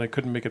YouTube and I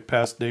couldn't make it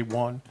past day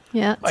one.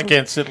 Yeah, I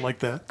can't sit like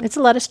that. it's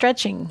a lot of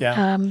stretching.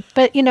 Yeah.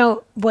 But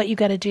what you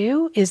got to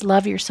do is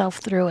love yourself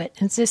through it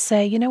and just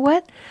say, you know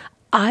what?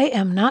 I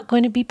am not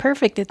going to be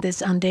perfect at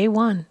this on day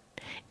one.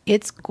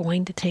 It's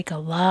going to take a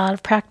lot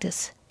of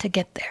practice to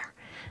get there.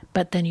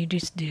 But then you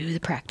just do the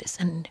practice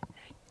and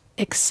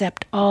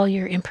accept all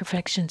your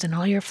imperfections and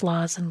all your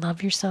flaws and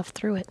love yourself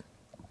through it.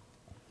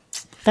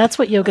 That's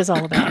what yoga is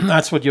all about.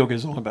 That's what yoga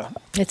is all about.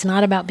 It's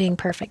not about being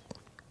perfect.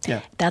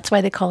 Yeah. That's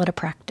why they call it a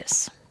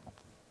practice.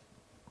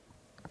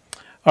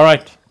 All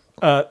right.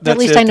 That's At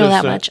least it. I know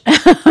that much.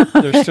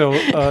 They're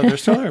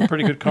still having a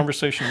pretty good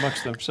conversation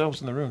amongst themselves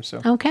in the room.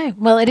 So Okay.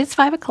 Well, it is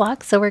 5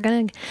 o'clock, so we're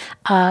going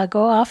to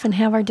go off and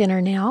have our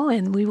dinner now,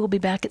 and we will be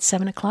back at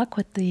 7 o'clock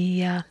with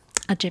the A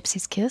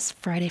Gypsy's Kiss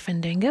Friday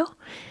Fandango.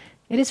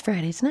 It is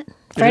Friday, isn't it?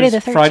 Friday is the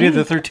 13th. Friday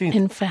the 13th.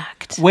 In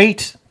fact.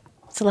 wait,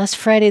 It's the last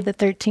Friday the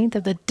 13th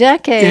of the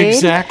decade.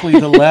 exactly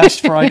the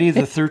last Friday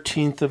the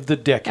 13th of the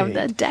decade. Of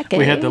the decade.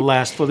 We had the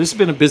last. Well, this has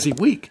been a busy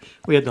week.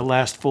 We had the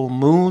last full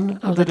moon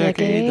of the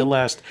decade. The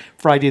last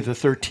Friday the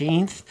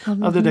 13th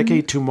of the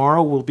decade.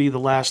 Tomorrow will be the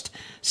last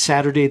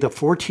Saturday the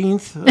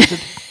 14th.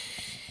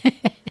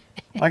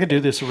 I could do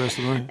this the rest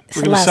of the night.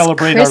 We're the going to last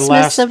celebrate Christmas our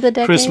last of the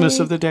decade. Christmas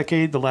of the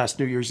decade, the last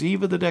New Year's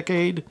Eve of the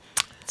decade.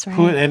 That's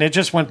right. And it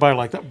just went by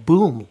like that.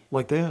 Boom,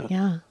 like that.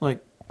 Yeah.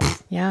 Like,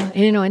 Yeah.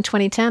 And, in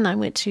 2010, I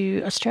went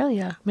to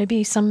Australia.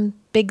 Maybe some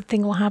big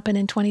thing will happen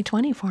in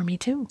 2020 for me,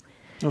 too.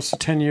 those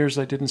 10 years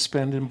I didn't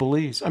spend in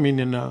Belize. I mean,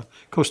 in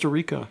Costa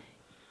Rica.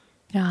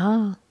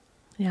 Yeah.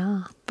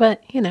 Yeah.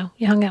 But, you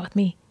hung out with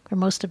me for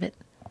most of it.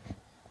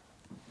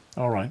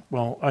 All right.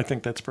 Well, I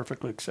think that's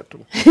perfectly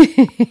acceptable.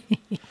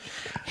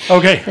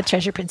 Okay. The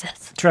treasure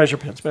princess. Treasure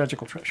pins,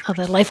 magical treasure. Oh,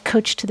 the life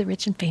coach to the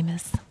rich and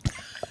famous.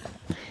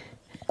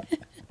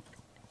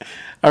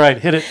 All right,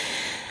 hit it.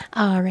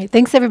 All right.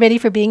 Thanks, everybody,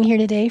 for being here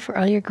today, for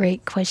all your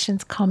great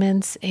questions,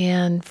 comments,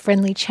 and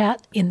friendly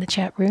chat in the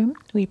chat room.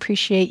 We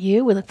appreciate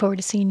you. We look forward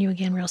to seeing you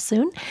again real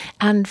soon.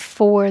 And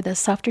for the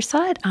softer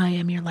side, I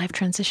am your life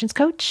transitions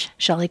coach,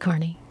 Shelley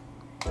Carney.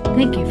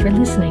 Thank you for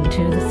listening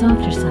to The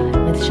Softer Side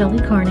with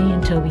Shelley Carney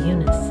and Toby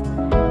Eunice.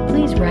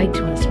 Please write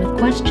to us with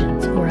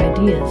questions or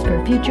ideas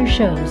for future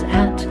shows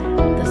at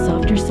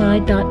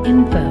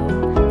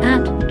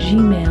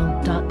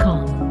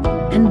thesofterside.info@gmail.com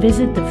and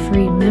visit the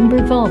free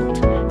member vault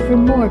for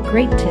more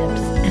great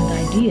tips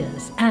and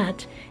ideas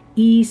at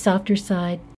esofterside.info.